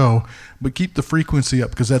your show, but keep the frequency up,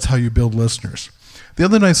 because that's how you build listeners. The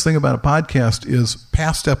other nice thing about a podcast is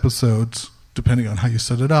past episodes, depending on how you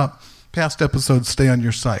set it up, past episodes stay on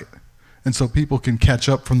your site. And so people can catch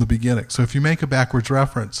up from the beginning. So if you make a backwards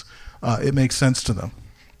reference, it makes sense to them.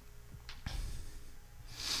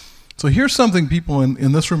 So here's something people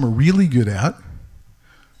in this room are really good at.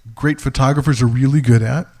 Great photographers are really good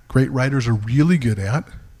at. Great writers are really good at.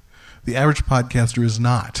 The average podcaster is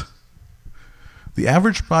not. The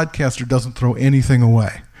average podcaster doesn't throw anything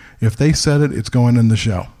away. If they said it, it's going in the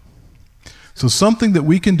show. So something that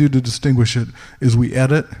we can do to distinguish it is we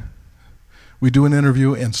edit. We do an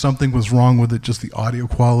interview and something was wrong with it, just the audio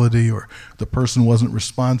quality or the person wasn't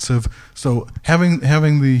responsive. So having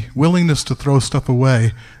the willingness to throw stuff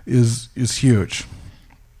away is huge.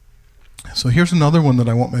 So here's another one that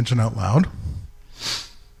I won't mention out loud.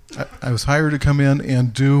 I was hired to come in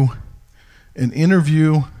and do an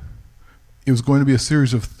interview. It was going to be a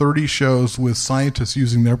series of 30 shows with scientists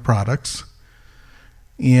using their products.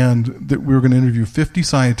 And that we were going to interview 50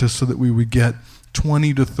 scientists so that we would get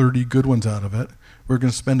 20 to 30 good ones out of it. We're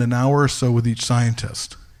going to spend an hour or so with each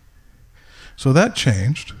scientist. So that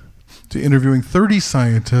changed to interviewing 30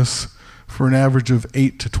 scientists for an average of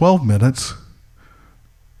 8 to 12 minutes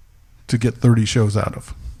to get 30 shows out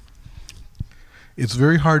of. It's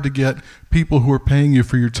very hard to get people who are paying you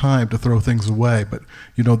for your time to throw things away, but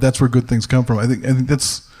that's where good things come from. I think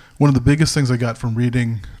that's one of the biggest things I got from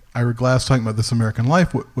reading Ira Glass talking about This American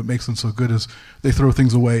Life. What makes them so good is they throw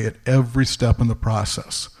things away at every step in the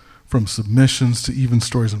process, from submissions to even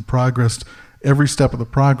stories in progress, every step of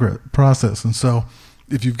the process. And so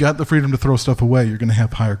if you've got the freedom to throw stuff away, you're going to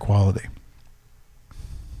have higher quality.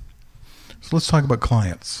 So let's talk about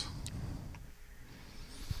clients.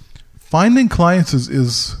 Finding clients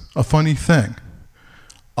is a funny thing.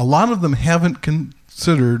 A lot of them haven't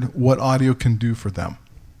considered what audio can do for them.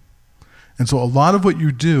 And so a lot of what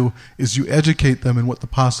you do is you educate them in what the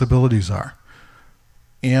possibilities are.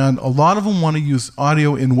 And a lot of them want to use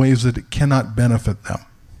audio in ways that it cannot benefit them.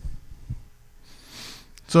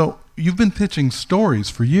 So you've been pitching stories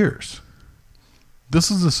for years.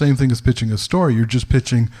 This is the same thing as pitching a story. You're just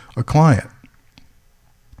pitching a client.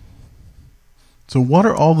 So what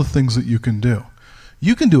are all the things that you can do?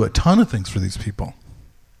 You can do a ton of things for these people.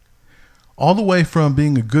 All the way from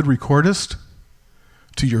being a good recordist,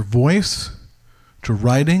 to your voice, to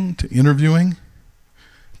writing, to interviewing,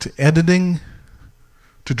 to editing,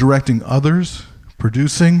 to directing others,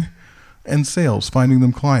 producing, and sales, finding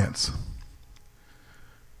them clients.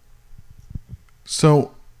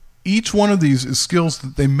 So each one of these is skills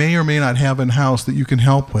that they may or may not have in-house that you can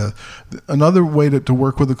help with. Another way to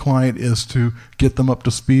work with a client is to get them up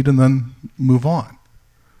to speed and then move on.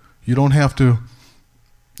 You don't have to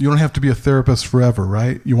be a therapist forever,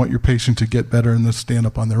 right? You want your patient to get better and then stand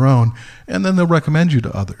up on their own, and then they'll recommend you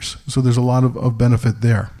to others. So there's a lot of benefit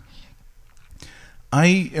there.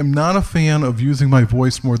 I am not a fan of using my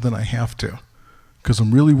voice more than I have to, because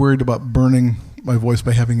I'm really worried about burning my voice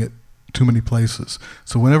by having it too many places.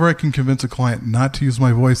 So whenever I can convince a client not to use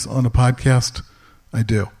my voice on a podcast, I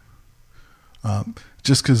do.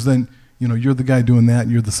 Just because then, you're the guy doing that,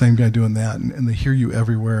 and you're the same guy doing that, and they hear you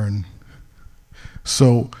everywhere. And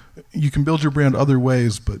so you can build your brand other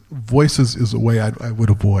ways, but voices is a way I would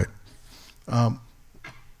avoid.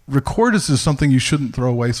 Recorders is something you shouldn't throw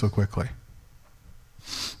away so quickly.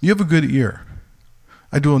 You have a good ear.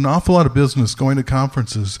 I do an awful lot of business going to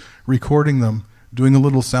conferences, recording them, doing a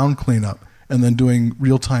little sound cleanup, and then doing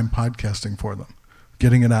real-time podcasting for them,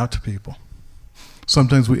 getting it out to people.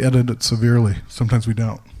 Sometimes we edit it severely, sometimes we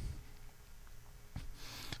don't.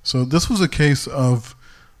 So this was a case of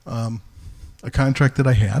a contract that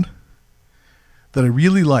I had that I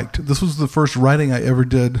really liked. This was the first writing I ever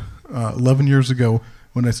did 11 years ago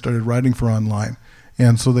when I started writing for online.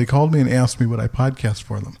 And so they called me and asked me would I podcast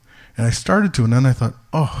for them. And I started to, and then I thought,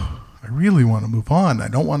 oh, I really want to move on. I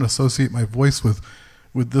don't want to associate my voice with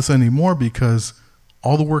this anymore because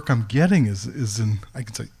all the work I'm getting is in, I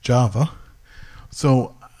can say, Java.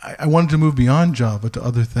 So I wanted to move beyond Java to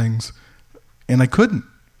other things, and I couldn't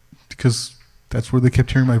because that's where they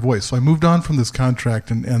kept hearing my voice. So I moved on from this contract,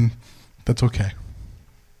 and that's okay.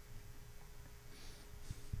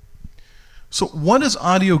 So what is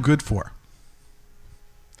audio good for?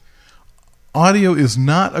 Audio is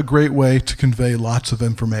not a great way to convey lots of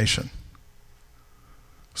information.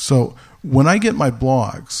 So when I get my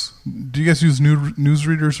blogs, do you guys use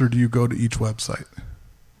newsreaders or do you go to each website?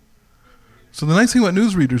 So the nice thing about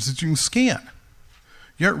newsreaders is you can scan.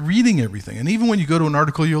 You aren't reading everything. And even when you go to an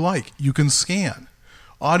article you like, you can scan.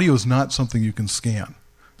 Audio is not something you can scan.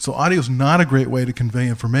 So audio is not a great way to convey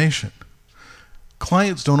information.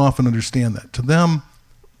 Clients don't often understand that. To them,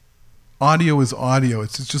 audio is audio.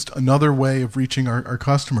 It's just another way of reaching our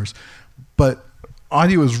customers. But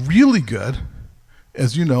audio is really good,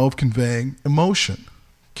 as you know, of conveying emotion,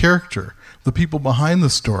 character, the people behind the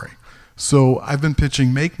story. So I've been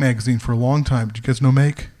pitching Make magazine for a long time. Do you guys know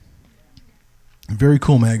Make? Very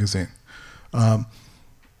cool magazine. And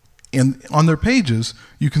on their pages,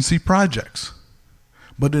 you can see projects.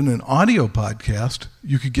 But in an audio podcast,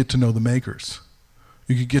 you could get to know the makers.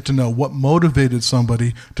 You could get to know what motivated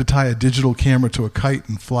somebody to tie a digital camera to a kite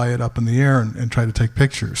and fly it up in the air and try to take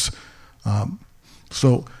pictures.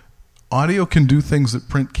 So audio can do things that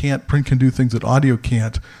print can't. Print can do things that audio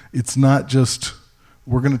can't. It's not just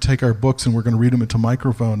we're going to take our books and we're going to read them into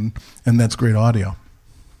microphone, and that's great audio.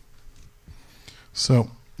 So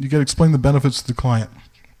you got to explain the benefits to the client.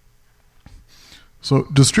 So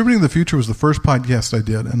Distributing the Future was the first podcast I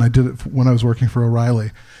did, and I did it when I was working for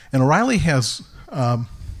O'Reilly. And O'Reilly has, this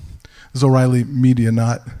is O'Reilly Media,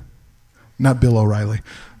 not Bill O'Reilly.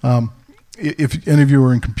 If any of you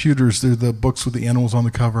are in computers, they're the books with the animals on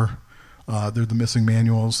the cover. They're the missing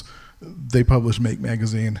manuals. They publish Make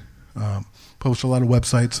magazine, publish a lot of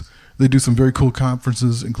websites. They do some very cool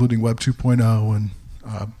conferences, including Web 2.0, and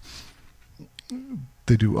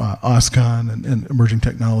they do OSCON and emerging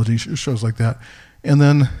technology shows like that. And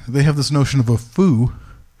then they have this notion of a FOO,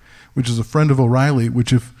 which is a friend of O'Reilly,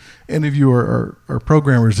 which if any of you are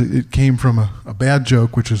programmers, it came from a bad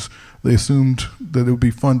joke, which is they assumed that it would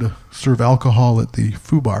be fun to serve alcohol at the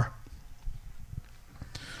FOO bar.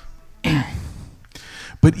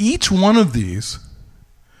 But each one of these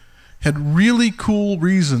had really cool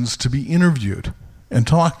reasons to be interviewed and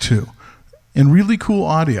talked to, and really cool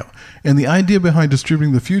audio. And the idea behind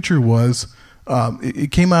Distributing the Future was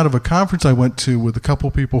it came out of a conference I went to with a couple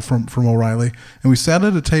people from O'Reilly, and we sat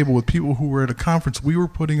at a table with people who were at a conference we were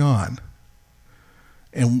putting on.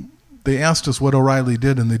 And they asked us what O'Reilly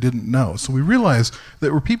did, and they didn't know. So we realized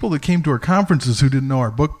there were people that came to our conferences who didn't know our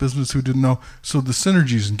book business, who didn't know. So the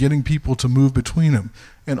synergies and getting people to move between them.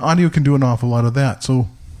 And audio can do an awful lot of that. So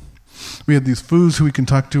we had these foos who we can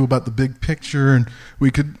talk to about the big picture, and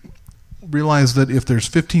we could realize that if there's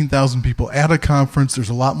 15,000 people at a conference, there's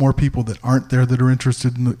a lot more people that aren't there that are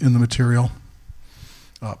interested in the material.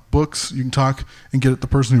 Books, you can talk and get at the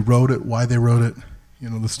person who wrote it, why they wrote it,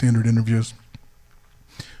 the standard interviews.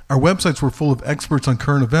 Our websites were full of experts on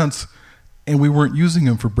current events, and we weren't using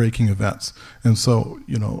them for breaking events. And so,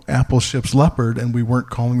 Apple ships Leopard, and we weren't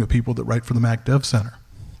calling the people that write for the Mac Dev Center.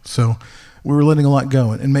 So we were letting a lot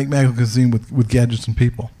go and Make magazine with gadgets and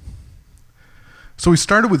people. So we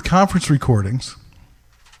started with conference recordings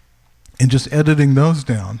and just editing those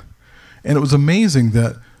down. And it was amazing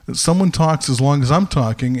that someone talks as long as I'm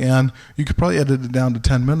talking, and you could probably edit it down to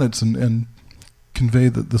 10 minutes and convey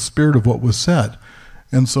the spirit of what was said.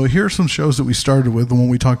 And so here are some shows that we started with, the one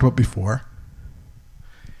we talked about before.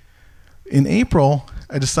 In April,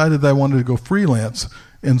 I decided that I wanted to go freelance.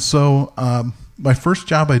 And so my first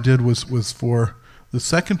job I did was for the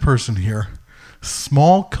second person here.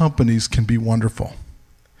 Small companies can be wonderful.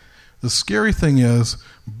 The scary thing is,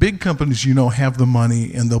 big companies have the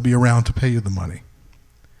money and they'll be around to pay you the money.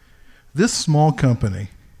 This small company,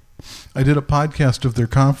 I did a podcast of their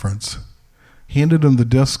conference, handed them the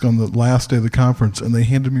disc on the last day of the conference, and they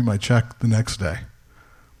handed me my check the next day.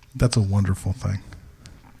 That's a wonderful thing.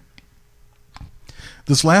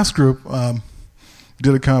 This last group,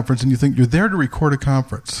 did a conference and you think you're there to record a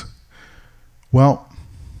conference. Well,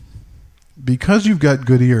 because you've got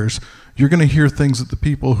good ears, you're going to hear things that the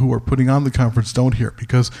people who are putting on the conference don't hear,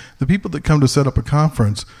 because the people that come to set up a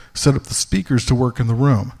conference set up the speakers to work in the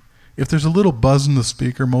room. If there's a little buzz in the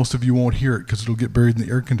speaker, most of you won't hear it because it'll get buried in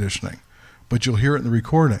the air conditioning, but you'll hear it in the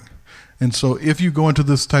recording. And so if you go into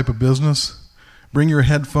this type of business, bring your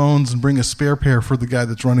headphones and bring a spare pair for the guy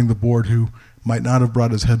that's running the board who might not have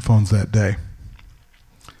brought his headphones that day.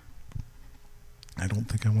 I don't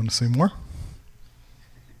think I want to say more.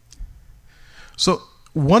 So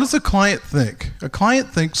what does a client think? A client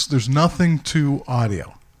thinks there's nothing to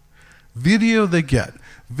audio. Video they get.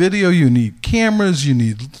 Video, you need cameras, you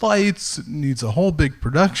need lights, it needs a whole big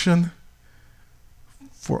production.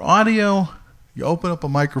 For audio, you open up a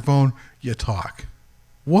microphone, you talk.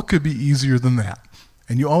 What could be easier than that?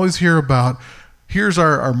 And you always hear about, here's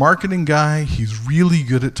our marketing guy, he's really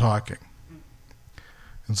good at talking.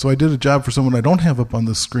 And so I did a job for someone I don't have up on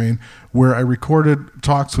the screen where I recorded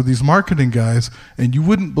talks with these marketing guys, and you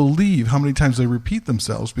wouldn't believe how many times they repeat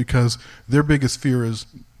themselves because their biggest fear is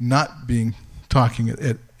not being talking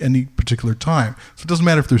at any particular time. So it doesn't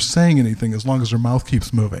matter if they're saying anything as long as their mouth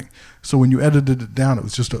keeps moving. So when you edited it down, it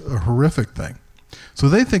was just a horrific thing. So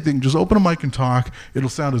they think they can just open a mic and talk. It'll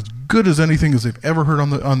sound as good as anything as they've ever heard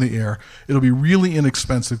on the air. It'll be really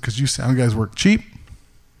inexpensive because you sound guys work cheap,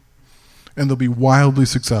 and they'll be wildly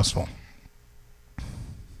successful.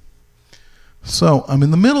 So I'm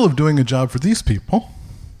in the middle of doing a job for these people.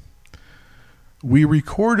 We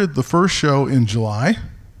recorded the first show in July,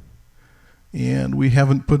 and we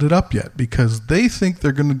haven't put it up yet because they think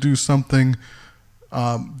they're going to do something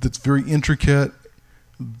that's very intricate.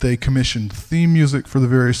 They commissioned theme music for the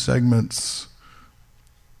various segments.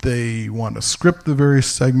 They want to script the various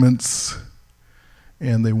segments,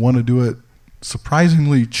 and they want to do it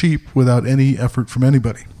surprisingly cheap without any effort from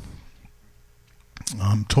anybody.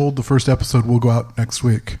 I'm told the first episode will go out next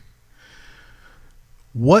week.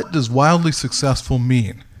 What does wildly successful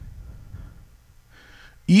mean?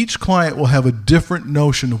 Each client will have a different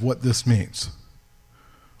notion of what this means.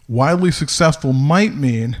 Wildly successful might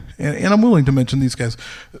mean, and I'm willing to mention these guys,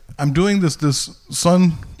 I'm doing this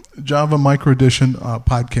Sun Java Micro Edition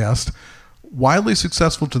podcast. Wildly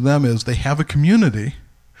successful to them is they have a community.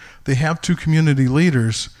 They have 2 community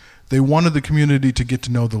leaders. They wanted the community to get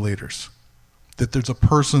to know the leaders, that there's a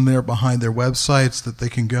person there behind their websites that they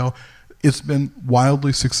can go. It's been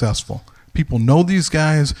wildly successful. People know these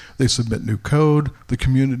guys. They submit new code. The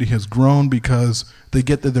community has grown because they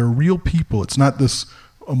get that they're real people. It's not this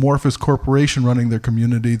amorphous corporation running their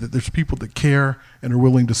community, that there's people that care and are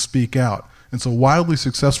willing to speak out. And so wildly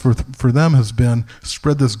successful for them has been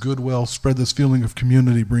spread this goodwill, spread this feeling of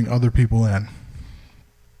community, bring other people in.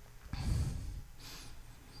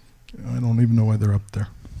 I don't even know why they're up there.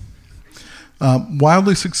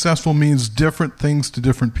 Wildly successful means different things to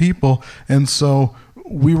different people. And so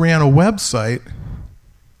we ran a website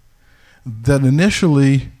that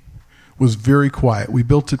initially was very quiet. We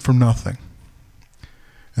built it from nothing.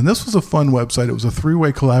 And this was a fun website. It was a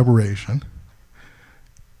 3-way collaboration,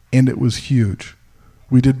 and it was huge.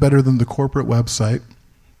 We did better than the corporate website.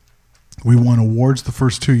 We won awards the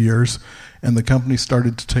first 2 years, and the company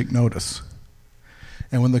started to take notice.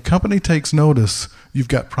 And when the company takes notice, you've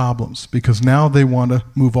got problems because now they want to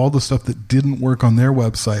move all the stuff that didn't work on their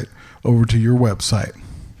website over to your website.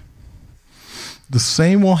 The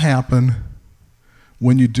same will happen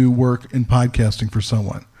when you do work in podcasting for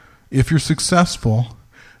someone. If you're successful,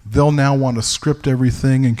 they'll now want to script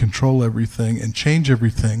everything and control everything and change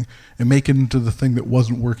everything and make it into the thing that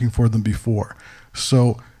wasn't working for them before.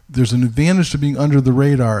 So there's an advantage to being under the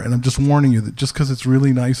radar, and I'm just warning you that just because it's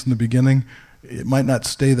really nice in the beginning, it might not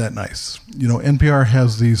stay that nice. You know, NPR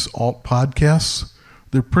has these alt podcasts.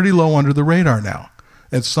 They're pretty low under the radar now.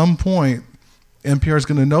 At some point, NPR is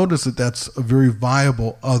going to notice that that's a very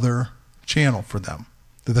viable other channel for them,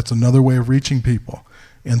 that that's another way of reaching people,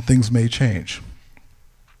 and things may change.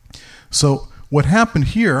 So what happened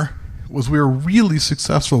here was we were really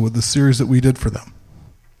successful with the series that we did for them.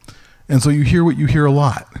 And so you hear what you hear a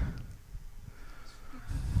lot.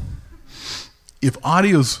 If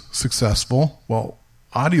audio's successful, well,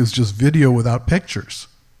 audio's just video without pictures.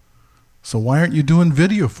 So why aren't you doing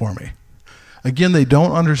video for me? Again, they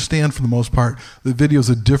don't understand for the most part that video is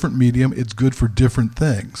a different medium. It's good for different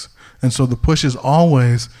things. And so the push is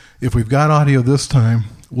always, if we've got audio this time,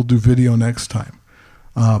 we'll do video next time.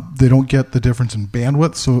 They don't get the difference in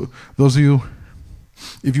bandwidth. So those of you,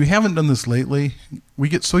 if you haven't done this lately, we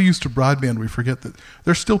get so used to broadband we forget that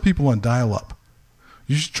there's still people on dial-up.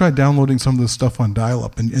 You should try downloading some of this stuff on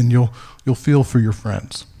dial-up, and you'll feel for your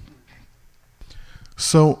friends.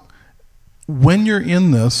 So when you're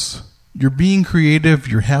in this, you're being creative,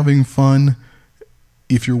 you're having fun.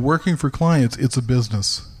 If you're working for clients, it's a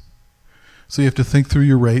business. So you have to think through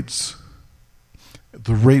your rates.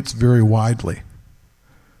 The rates vary widely.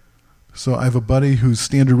 So I have a buddy whose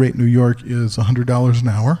standard rate in New York is $100 an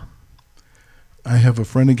hour. I have a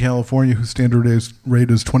friend in California whose standard rate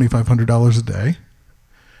is $2,500 a day.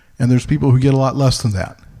 And there's people who get a lot less than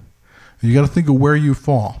that. You got to think of where you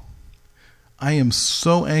fall. I am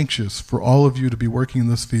so anxious for all of you to be working in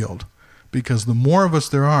this field, because the more of us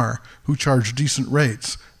there are who charge decent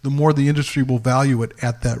rates, the more the industry will value it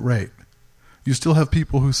at that rate. You still have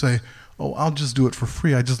people who say, oh, I'll just do it for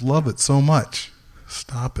free. I just love it so much.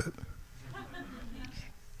 Stop it.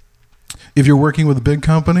 If you're working with a big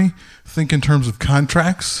company, think in terms of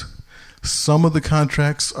contracts. Some of the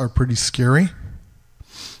contracts are pretty scary.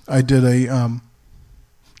 I did a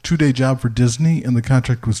 2-day job for Disney, and the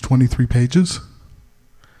contract was 23 pages.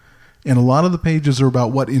 And a lot of the pages are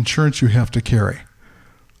about what insurance you have to carry.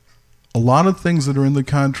 A lot of things that are in the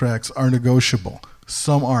contracts are negotiable.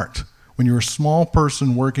 Some aren't. When you're a small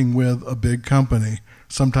person working with a big company,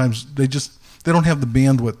 sometimes they don't have the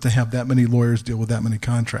bandwidth to have that many lawyers deal with that many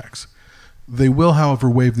contracts. They will, however,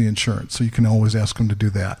 waive the insurance, so you can always ask them to do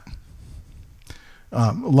that.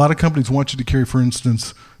 A lot of companies want you to carry, for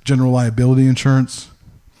instance, general liability insurance.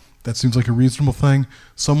 That seems like a reasonable thing.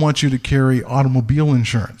 Some want you to carry automobile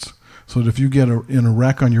insurance, so that if you get in a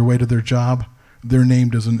wreck on your way to their job, they're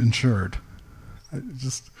named as an insured.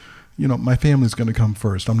 My family's going to come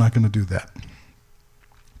first. I'm not going to do that.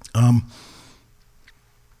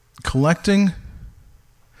 Collecting,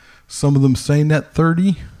 some of them say net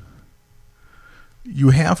 30.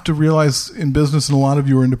 You have to realize in business, and a lot of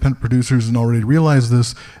you are independent producers and already realize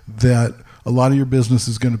this, that a lot of your business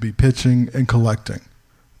is going to be pitching and collecting.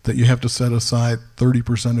 That you have to set aside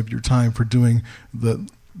 30% of your time for doing the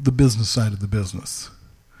business side of the business.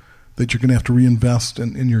 That you're going to have to reinvest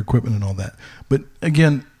in your equipment and all that. But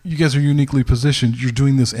again, you guys are uniquely positioned. You're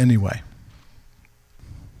doing this anyway.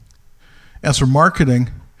 As for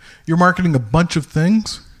marketing, you're marketing a bunch of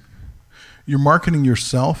things. You're marketing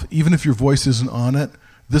yourself, even if your voice isn't on it.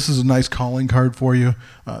 This is a nice calling card for you.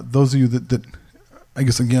 Those of you that I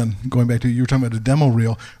guess, again, going back to you were talking about a demo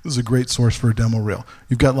reel, this is a great source for a demo reel.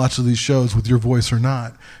 You've got lots of these shows with your voice or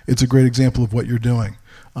not. It's a great example of what you're doing.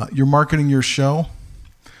 You're marketing your show.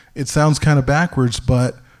 It sounds kind of backwards,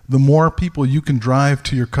 but the more people you can drive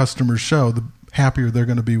to your customer's show, the happier they're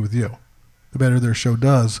going to be with you. The better their show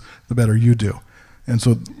does, the better you do. And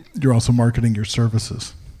so you're also marketing your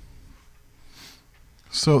services.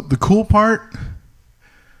 So the cool part,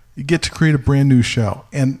 you get to create a brand new show,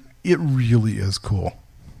 and it really is cool.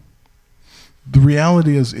 The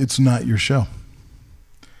reality is it's not your show.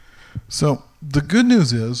 So the good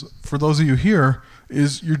news is, for those of you here,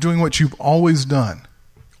 is you're doing what you've always done.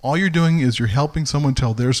 All you're doing is you're helping someone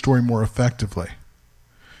tell their story more effectively.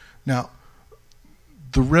 Now,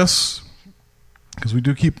 the risks, because we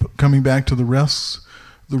do keep coming back to the risks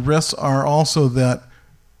are also that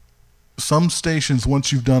some stations,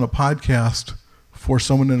 once you've done a podcast for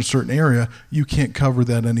someone in a certain area, you can't cover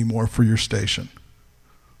that anymore for your station.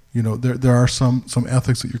 There are some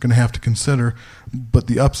ethics that you're going to have to consider, but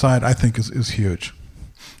the upside, I think, is huge.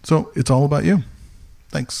 So it's all about you.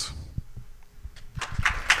 Thanks.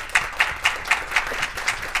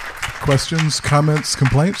 Questions, comments,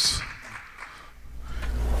 complaints?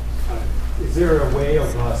 Is there a way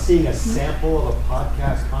of seeing a sample of a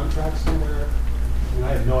podcast contract somewhere?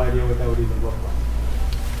 I have no idea what that would even look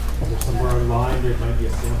like. Is there somewhere online there might be a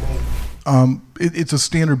sample? It's a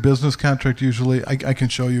standard business contract usually. I can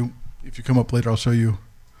show you. If you come up later, I'll show you.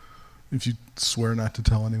 If you swear not to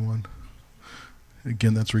tell anyone.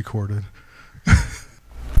 Again, that's recorded.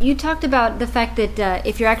 You talked about the fact that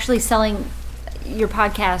if you're actually selling your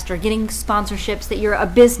podcast or getting sponsorships, that you're a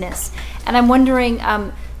business. And I'm wondering,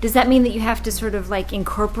 does that mean that you have to sort of like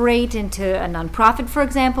incorporate into a nonprofit, for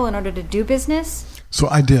example, in order to do business? So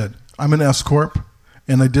I did. I'm an S Corp,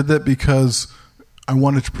 and I did that because I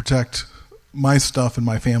wanted to protect my stuff and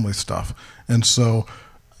my family's stuff. And so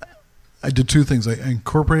I did two things. I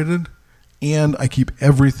incorporated, and I keep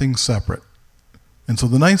everything separate. And so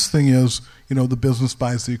the nice thing is, the business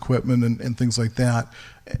buys the equipment and things like that.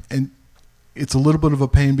 And it's a little bit of a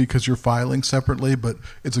pain because you're filing separately, but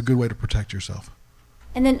it's a good way to protect yourself.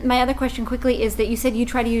 And then my other question quickly is that you said you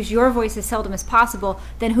try to use your voice as seldom as possible.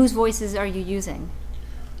 Then whose voices are you using?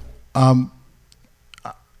 I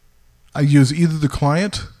use either the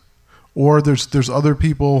client or there's other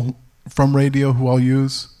people from radio who I'll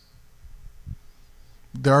use.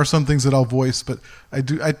 There are some things that I'll voice, but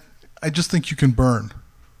I just think you can burn.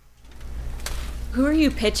 Who are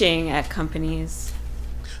you pitching at companies?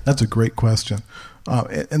 That's a great question.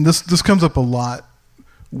 And this comes up a lot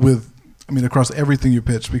across everything you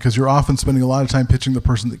pitch, because you're often spending a lot of time pitching the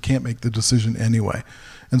person that can't make the decision anyway.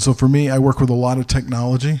 And so for me, I work with a lot of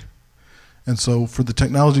technology. And so for the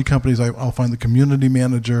technology companies, I'll find the community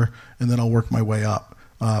manager, and then I'll work my way up.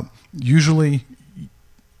 Usually,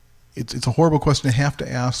 it's a horrible question to have to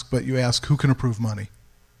ask, but you ask who can approve money,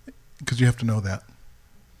 because you have to know that.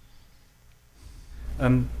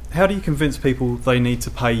 How do you convince people they need to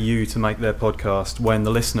pay you to make their podcast when the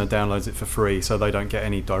listener downloads it for free so they don't get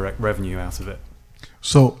any direct revenue out of it?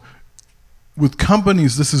 So with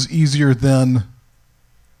companies, this is easier than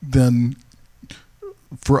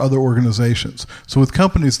for other organizations. So with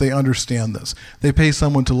companies, they understand this. They pay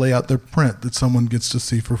someone to lay out their print that someone gets to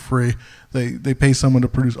see for free. They pay someone to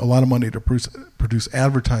produce a lot of money to produce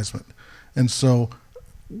advertisement. And so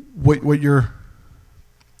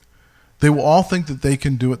they will all think that they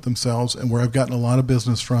can do it themselves, and where I've gotten a lot of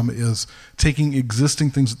business from is taking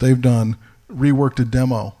existing things that they've done, reworked a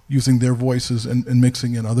demo using their voices and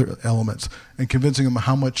mixing in other elements and convincing them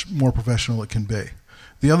how much more professional it can be.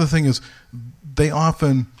 The other thing is they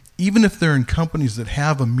often, even if they're in companies that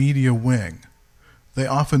have a media wing, they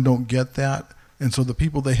often don't get that, and so the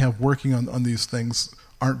people they have working on these things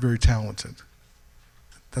aren't very talented.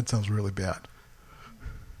 That sounds really bad.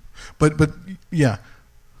 But yeah.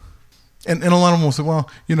 And a lot of them will say, well,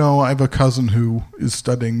 I have a cousin who is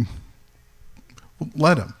studying.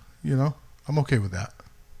 Let him, I'm okay with that.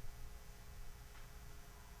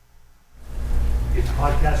 Is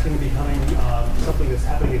podcasting becoming something that's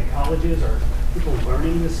happening in colleges? Are people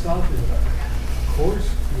learning this stuff? Is it a course?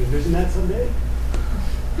 Do you envision that someday?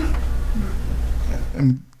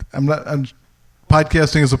 I'm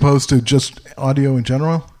podcasting as opposed to just audio in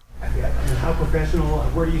general. Yeah, how professional?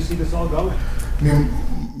 Where do you see this all going?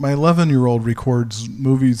 My 11-year-old records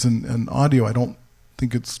movies and audio. I don't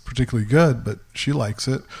think it's particularly good, but she likes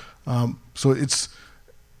it. So it's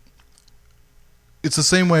the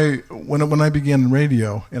same way when I began in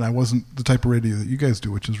radio, and I wasn't the type of radio that you guys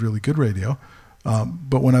do, which is really good radio.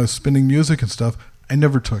 But when I was spinning music and stuff, I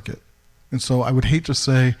never took it. And so I would hate to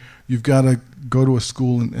say you've got to go to a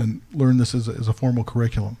school and learn this as a formal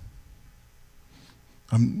curriculum.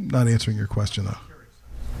 I'm not answering your question, though.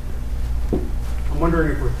 I'm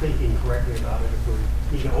wondering if we're thinking correctly about it, if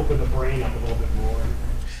we need to open the brain up a little bit more.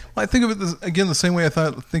 Well, I think of it, again, the same way I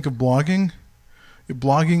think of blogging.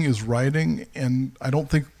 Blogging is writing, and I don't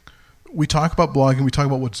think we talk about blogging, we talk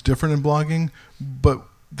about what's different in blogging, but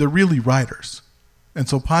they're really writers. And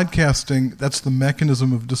so podcasting, that's the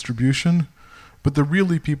mechanism of distribution, but they're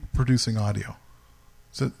really people producing audio.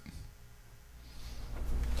 Is it?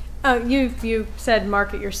 You said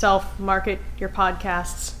market yourself, market your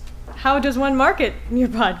podcasts. How does one market your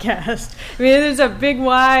podcast? I mean, there's a big,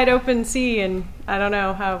 wide open sea, and I don't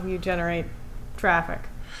know how you generate traffic.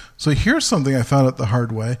 So here's something I found out the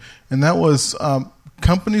hard way, and that was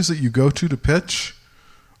companies that you go to pitch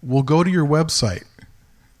will go to your website.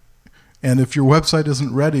 And if your website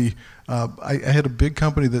isn't ready, I had a big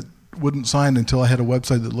company that wouldn't sign until I had a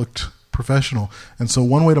website that looked professional. And so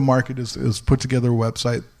one way to market is put together a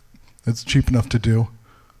website that's cheap enough to do.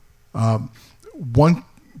 One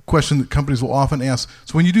question that companies will often ask,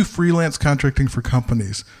 so when you do freelance contracting for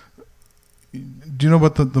companies, do you know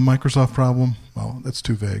about the Microsoft problem? Well, that's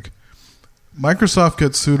too vague. Microsoft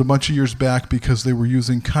got sued a bunch of years back because they were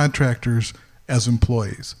using contractors as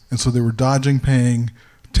employees. And so they were dodging paying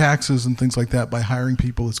taxes and things like that by hiring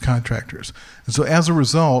people as contractors. And so as a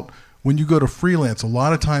result, when you go to freelance, a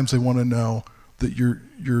lot of times they want to know that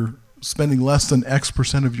you're spending less than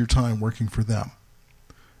X% of your time working for them.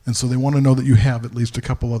 And so they want to know that you have at least a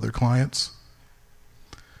couple other clients.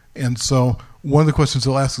 And so one of the questions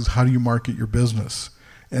they'll ask is, how do you market your business?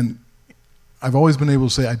 And I've always been able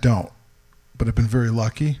to say I don't, but I've been very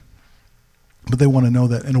lucky. But they want to know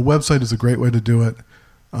that. And a website is a great way to do it.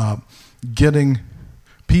 Getting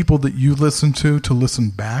people that you listen to listen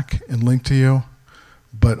back and link to you.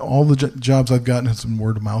 But all the jobs I've gotten has been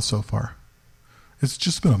word of mouth so far. It's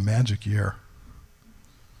just been a magic year.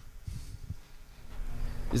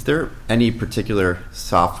 Is there any particular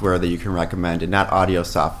software that you can recommend, and not audio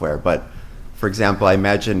software, but for example, I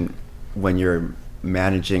imagine when you're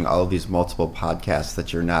managing all of these multiple podcasts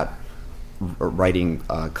that you're not writing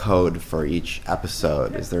code for each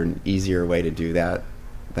episode. Is there an easier way to do that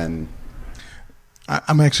than...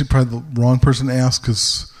 I'm actually probably the wrong person to ask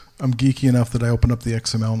because I'm geeky enough that I open up the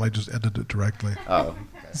XML and I just edit it directly. Oh.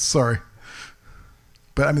 Okay. Sorry.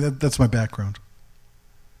 But I mean, that's my background.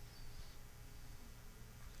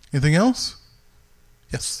 Anything else?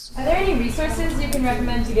 Yes. Are there any resources you can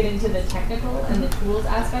recommend to get into the technical and the tools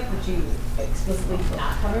aspect, which you explicitly did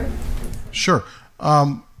not cover? Sure.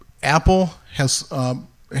 Apple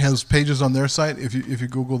has pages on their site. If you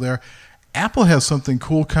Google there, Apple has something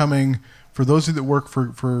cool coming for those of you that work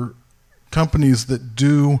for companies that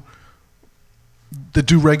do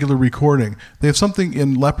regular recording. They have something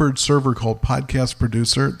in Leopard server called Podcast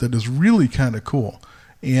Producer that is really kind of cool.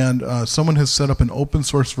 And someone has set up an open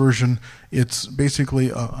source version. It's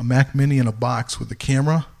basically a Mac Mini in a box with a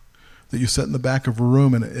camera that you set in the back of a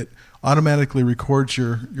room, and it automatically records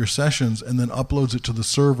your sessions and then uploads it to the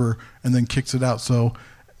server and then kicks it out. So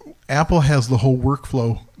Apple has the whole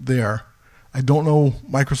workflow there. I don't know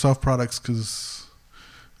Microsoft products because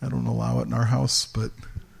I don't allow it in our house, but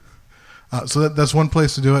so that's one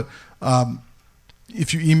place to do it.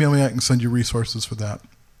 If you email me, I can send you resources for that.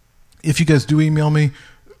 If you guys do email me,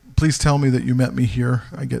 please tell me that you met me here.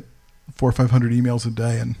 I get 400 or 500 emails a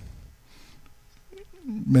day, and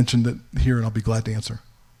mention that here, and I'll be glad to answer.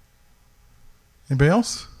 Anybody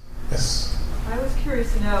else? Yes. I was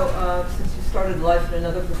curious to know, since you started life in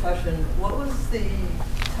another profession, what was the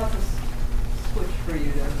toughest switch for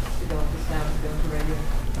you to go into sound, to go into radio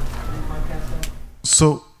and podcasting?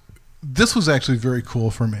 So this was actually very cool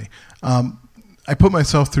for me. I put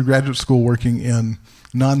myself through graduate school working in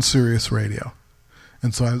non-serious radio.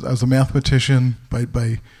 And so I was a mathematician by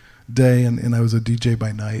day, and I was a DJ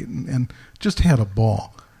by night, and just had a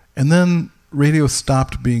ball. And then radio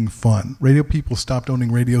stopped being fun. Radio people stopped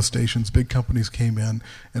owning radio stations. Big companies came in,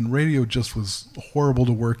 and radio just was horrible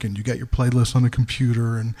to work in. You got your playlist on a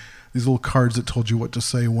computer and these little cards that told you what to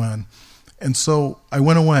say when. And so I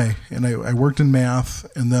went away, and I worked in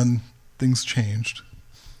math, and then things changed.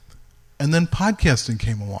 And then podcasting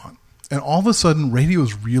came along. And all of a sudden, radio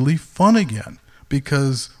is really fun again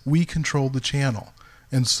because we control the channel.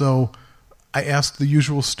 And so I asked the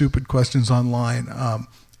usual stupid questions online.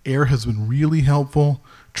 AIR has been really helpful.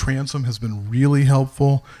 Transom has been really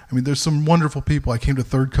helpful. I mean, there's some wonderful people. I came to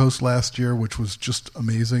Third Coast last year, which was just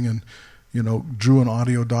amazing, and drew an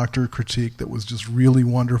audio doctor critique that was just really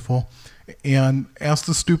wonderful. And asked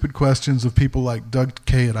the stupid questions of people like Doug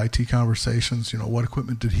Kay at IT Conversations. What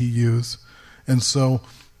equipment did he use? And so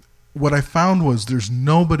what I found was there's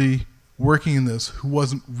nobody working in this who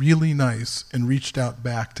wasn't really nice and reached out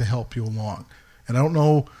back to help you along. And I don't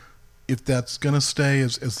know if that's going to stay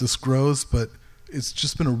as this grows, but it's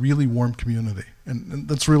just been a really warm community. And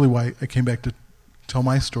that's really why I came back to tell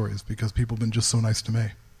my stories, because people have been just so nice to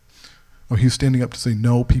me. Oh, he's standing up to say,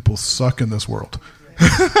 no, people suck in this world.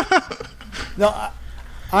 Now,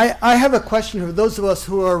 I have a question for those of us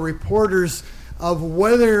who are reporters of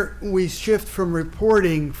whether we shift from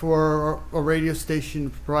reporting for a radio station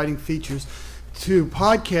providing features to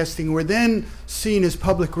podcasting. We're then seen as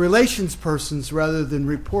public relations persons rather than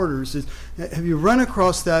reporters. Have you run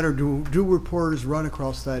across that, or do reporters run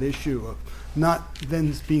across that issue of not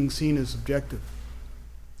then being seen as objective?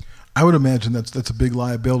 I would imagine that's a big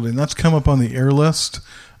liability, and that's come up on the AIR list.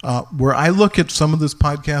 Where I look at some of this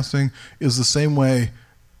podcasting is the same way.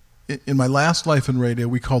 In my last life in radio,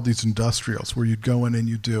 we called these industrials, where you'd go in and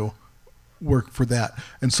you do work for that.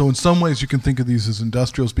 And so in some ways you can think of these as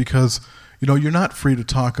industrials because, you're not free to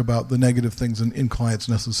talk about the negative things in clients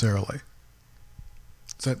necessarily.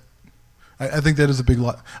 I think that is a big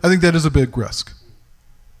I think that is a big risk.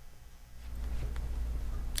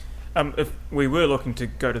 If we were looking to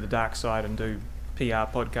go to the dark side and do PR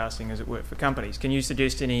podcasting, as it were, for companies, can you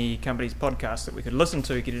suggest any companies' podcasts that we could listen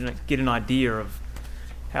to, get an idea of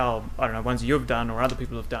how, I don't know, ones you've done or other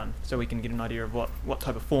people have done, so we can get an idea of what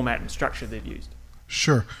type of format and structure they've used?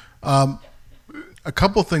 Sure. A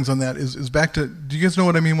couple of things on that is back to, do you guys know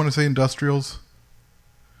what I mean when I say industrials?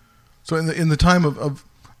 So in the time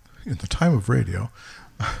of radio,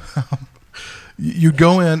 you'd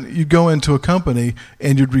go into a company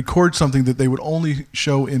and you'd record something that they would only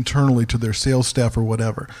show internally to their sales staff or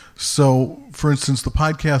whatever. So, for instance, the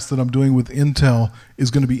podcast that I'm doing with Intel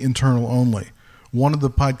is going to be internal only. One of the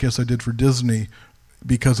podcasts I did for Disney,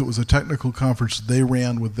 because it was a technical conference they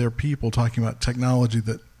ran with their people talking about technology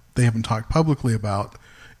that they haven't talked publicly about,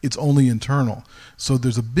 it's only internal. So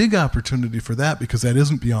there's a big opportunity for that because that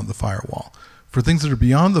isn't beyond the firewall. For things that are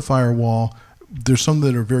beyond the firewall, there's some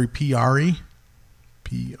that are very PR-y,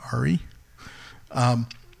 and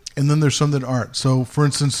then there's some that aren't. So, for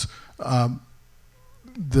instance,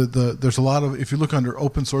 there's a lot of, if you look under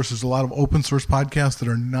open source, there's a lot of open source podcasts that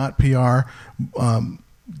are not PR,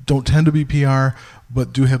 don't tend to be PR,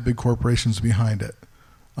 but do have big corporations behind it.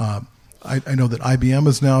 I know that IBM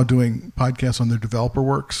is now doing podcasts on their developer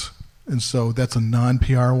works, and so that's a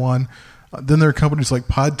non-PR one. Then there are companies like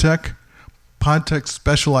PodTech. PodTech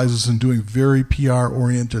specializes in doing very PR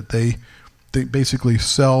oriented. They basically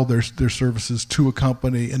sell their services to a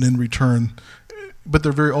company, and in return, but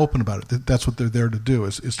they're very open about it. That's what they're there to do,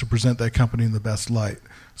 is to present that company in the best light.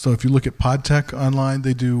 So if you look at PodTech online,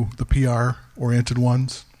 they do the PR oriented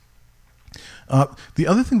ones. The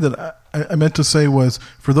other thing that I meant to say was,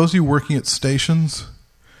 for those of you working at stations,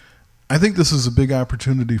 I think this is a big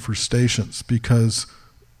opportunity for stations, because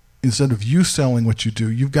instead of you selling what you do,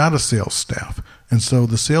 you've got a sales staff. And so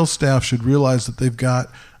the sales staff should realize that they've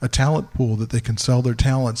got a talent pool that they can sell their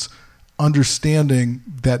talents, understanding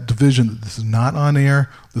that division, that this is not on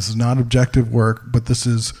air, this is not objective work, but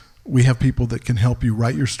we have people that can help you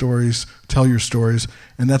write your stories, tell your stories,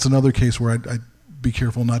 and that's another case where I'd be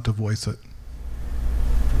careful not to voice it.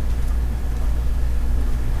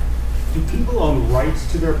 Do people own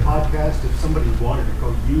rights to their podcast if somebody wanted to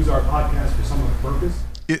go use our podcast for some other purpose?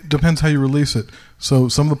 It depends how you release it. So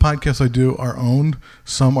some of the podcasts I do are owned,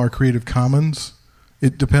 some are Creative Commons.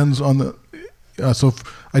 It depends on the...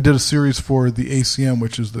 I did a series for the ACM,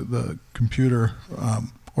 which is the computer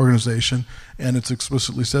organization, and it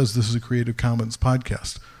explicitly says this is a Creative Commons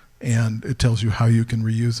podcast, and it tells you how you can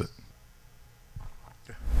reuse it.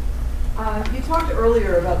 You talked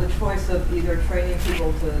earlier about the choice of either training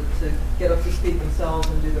people to get up to speed themselves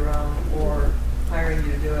and do their own, or hiring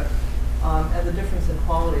you to do it, and the difference in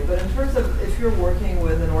quality. But in terms of if you're working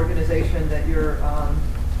with an organization that you're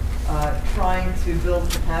trying to build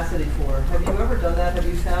capacity for, have you ever done that? Have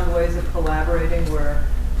you found ways of collaborating where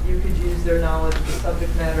you could use their knowledge of the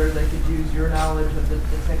subject matter, they could use your knowledge of the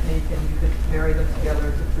technique, and you could marry them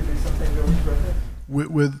together to produce something really terrific?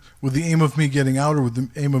 With the aim of me getting out, or with the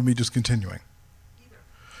aim of me just continuing? Either.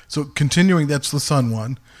 So continuing, that's the Sun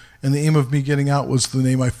one. And the aim of me getting out was the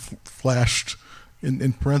name I flashed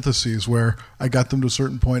in parentheses, where I got them to a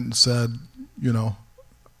certain point and said,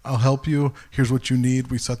 I'll help you. Here's what you need.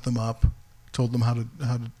 We set them up, told them how to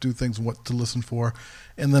do things and what to listen for.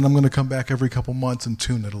 And then I'm going to come back every couple months and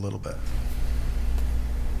tune it a little bit.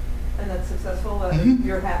 And that's successful?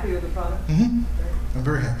 You're happy with the product? Mm-hmm. I'm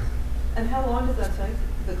very happy. And how long does that take,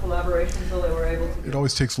 the collaboration, until they were able to... It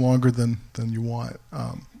always takes longer than you want,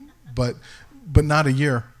 but not a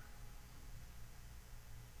year.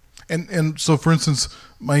 And so, for instance,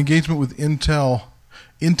 my engagement with Intel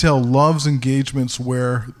loves engagements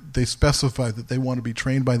where they specify that they want to be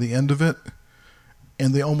trained by the end of it,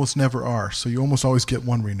 and they almost never are. So you almost always get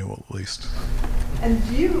one renewal at least. And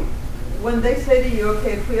when they say to you,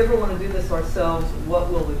 okay, if we ever want to do this ourselves,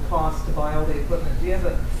 what will it cost to buy all the equipment? Do you have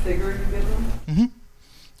a figure you give them? Mm-hmm.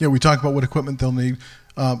 Yeah, we talk about what equipment they'll need.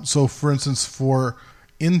 So, for instance, for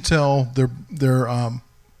Intel,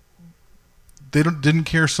 they didn't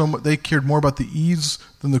care so much. They cared more about the ease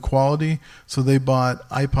than the quality. So they bought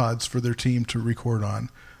iPods for their team to record on.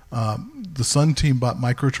 The Sun team bought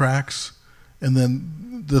microtracks, and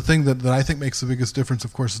then the thing that I think makes the biggest difference,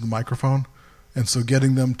 of course, is the microphone. And so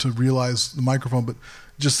getting them to realize the microphone, but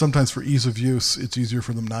just sometimes for ease of use, it's easier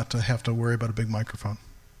for them not to have to worry about a big microphone.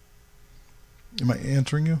 Am I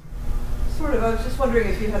answering you? Sort of. I was just wondering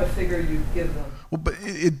if you had a figure you'd give them. Well, but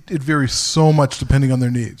it varies so much depending on their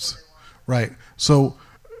needs. Right. So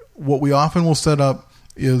what we often will set up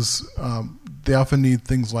is they often need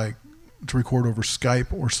things like to record over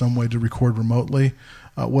Skype or some way to record remotely.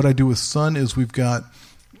 What I do with Sun is we've got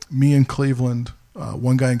me in Cleveland,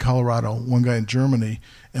 one guy in Colorado, one guy in Germany,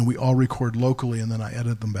 and we all record locally, and then I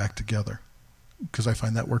edit them back together because I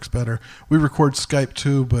find that works better. We record Skype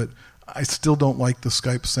too, but I still don't like the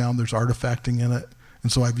Skype sound. There's artifacting in it.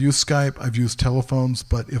 And so I've used Skype, I've used telephones,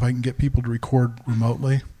 but if I can get people to record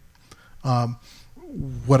remotely,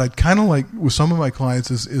 what I'd kind of like with some of my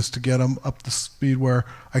clients is to get them up to speed where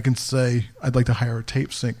I can say, I'd like to hire a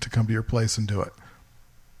tape sync to come to your place and do it.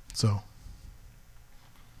 So.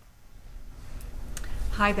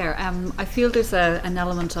 Hi there. I feel there's an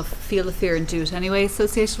element of feel the fear and do it anyway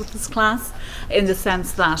associated with this class, in the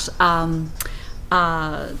sense that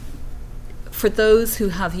for those who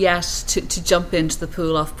have yet to jump into the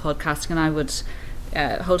pool of podcasting, and I would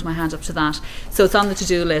hold my hand up to that. So it's on the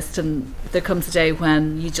to-do list, and there comes a day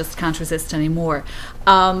when you just can't resist anymore.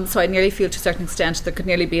 So I nearly feel to a certain extent there could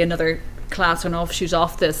nearly be another class or an offshoot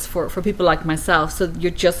off this for people like myself. So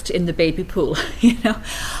you're just in the baby pool,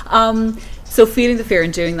 So feeling the fear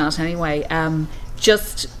and doing that anyway.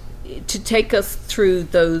 Just to take us through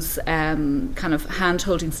those kind of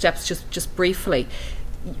hand-holding steps just briefly.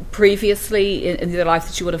 Previously in the life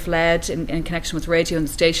that you would have led in connection with radio and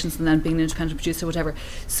the stations, and then being an independent producer, whatever,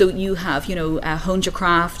 so you have honed your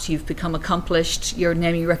craft, you've become accomplished, your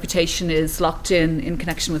name, your reputation is locked in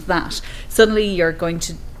connection with that. Suddenly you're going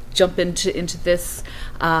to jump into this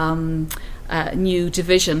new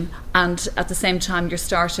division, and at the same time you're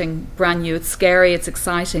starting brand new. It's scary, it's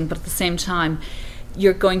exciting, but at the same time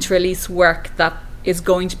you're going to release work that is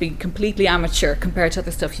going to be completely amateur compared to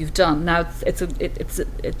other stuff you've done. Now it's a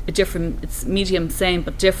different, it's medium, same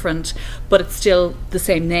but different, but it's still the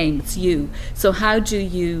same name. It's you. So how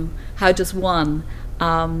does one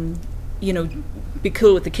be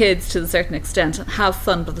cool with the kids to a certain extent, have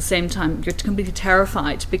fun, but at the same time you're completely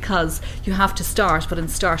terrified because you have to start, but in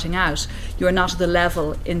starting out you're not at the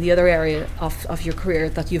level in the other area of your career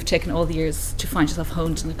that you've taken all the years to find yourself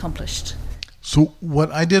honed and accomplished. So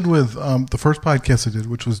what I did with the first podcast I did,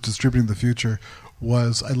 which was Distributing the Future,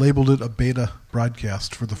 was I labeled it a beta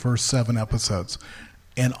broadcast for the first 7 episodes.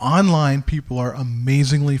 And online, people are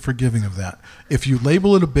amazingly forgiving of that. If you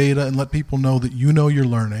label it a beta and let people know that you know you're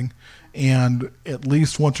learning, and at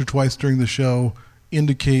least once or twice during the show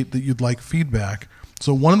indicate that you'd like feedback.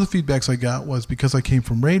 So one of the feedbacks I got was, because I came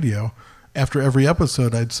from radio, after every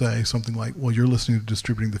episode I'd say something like, well, you're listening to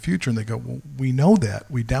Distributing the Future. And they go, well, we know that.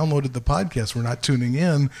 We downloaded the podcast. We're not tuning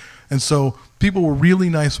in. And so people were really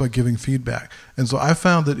nice about giving feedback. And so I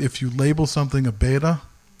found that if you label something a beta,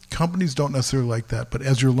 companies don't necessarily like that. But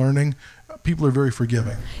as you're learning, people are very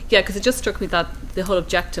forgiving. Yeah, because it just struck me that the whole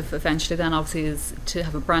objective eventually then obviously is to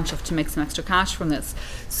have a branch off to make some extra cash from this.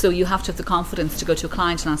 So you have to have the confidence to go to a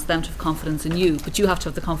client and ask them to have confidence in you, but you have to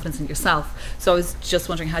have the confidence in yourself. So I was just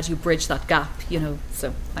wondering, how do you bridge that gap,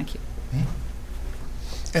 so thank you.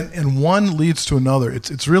 And one leads to another.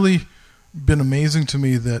 It's really been amazing to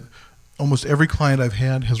me that almost every client I've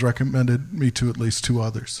had has recommended me to at least 2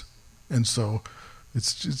 others. And so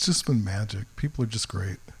it's just been magic. People are just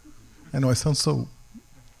great. I know I sound so...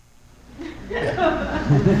 I'm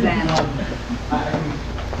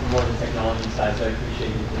more on the technology side, so I appreciate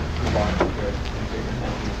you move on to your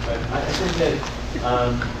intentions. But I think that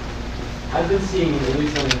I've been seeing, at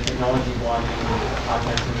least on the technology blogging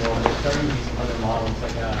podcasting world, there's starting to be some other models.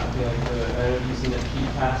 Like I feel like I don't know if you've seen the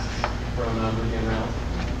P-casts from Ruby on Rails,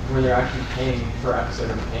 where they're actually paying per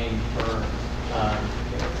episode or paying per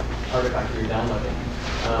artifact that you're downloading.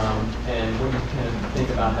 And what do you kind of think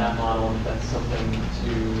about that model, and if that's something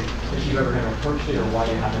if you've ever kind of approached it, or why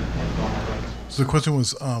you haven't kind of gone that way? So the question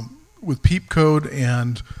was, with Peep Code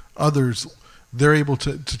and others, they're able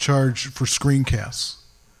to charge for screencasts.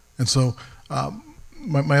 And so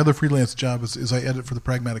my other freelance job is I edit for the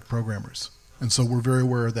Pragmatic Programmers. And so we're very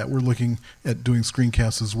aware of that. We're looking at doing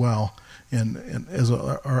screencasts as well. And as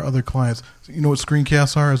our other clients, you know what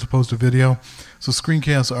screencasts are as opposed to video? So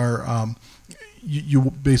screencasts are... You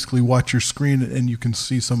basically watch your screen and you can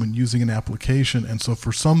see someone using an application. And so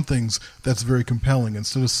for some things, that's very compelling.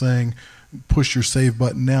 Instead of saying, push your save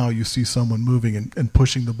button now, you see someone moving and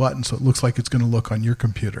pushing the button so it looks like it's going to look on your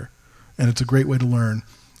computer. And it's a great way to learn.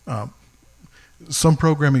 Some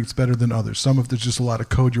programming is better than others. Some, if there's just a lot of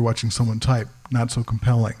code you're watching someone type, not so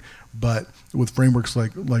compelling. But with frameworks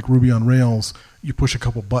like Ruby on Rails, you push a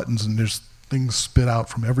couple buttons and there's things spit out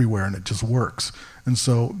from everywhere and it just works. And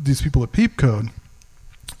so these people at Peep Code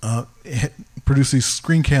produce these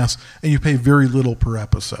screencasts, and you pay very little per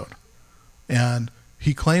episode. And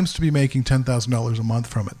he claims to be making $10,000 a month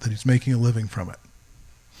from it, that he's making a living from it.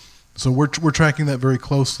 So we're tracking that very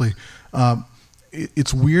closely.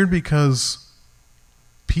 It's weird because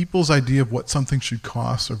people's idea of what something should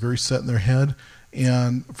cost are very set in their head,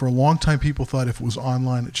 and for a long time people thought if it was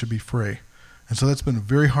online it should be free. And so that's been a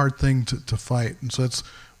very hard thing to fight. And so that's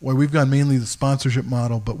why we've gone mainly the sponsorship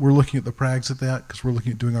model, but we're looking at the prags at that because we're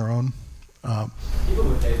looking at doing our own. People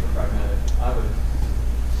would pay for Pragmatic. I would.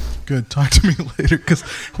 Good. Talk to me later because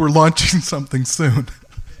we're launching something soon.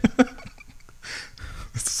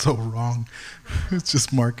 It's so wrong. It's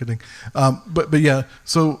just marketing. But yeah,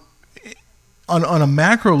 so on a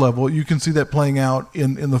macro level, you can see that playing out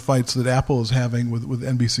in the fights that Apple is having with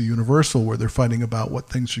NBC Universal, where they're fighting about what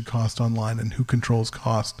things should cost online and who controls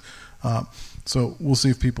cost. So we'll see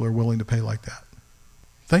if people are willing to pay like that.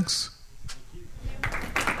 Thanks.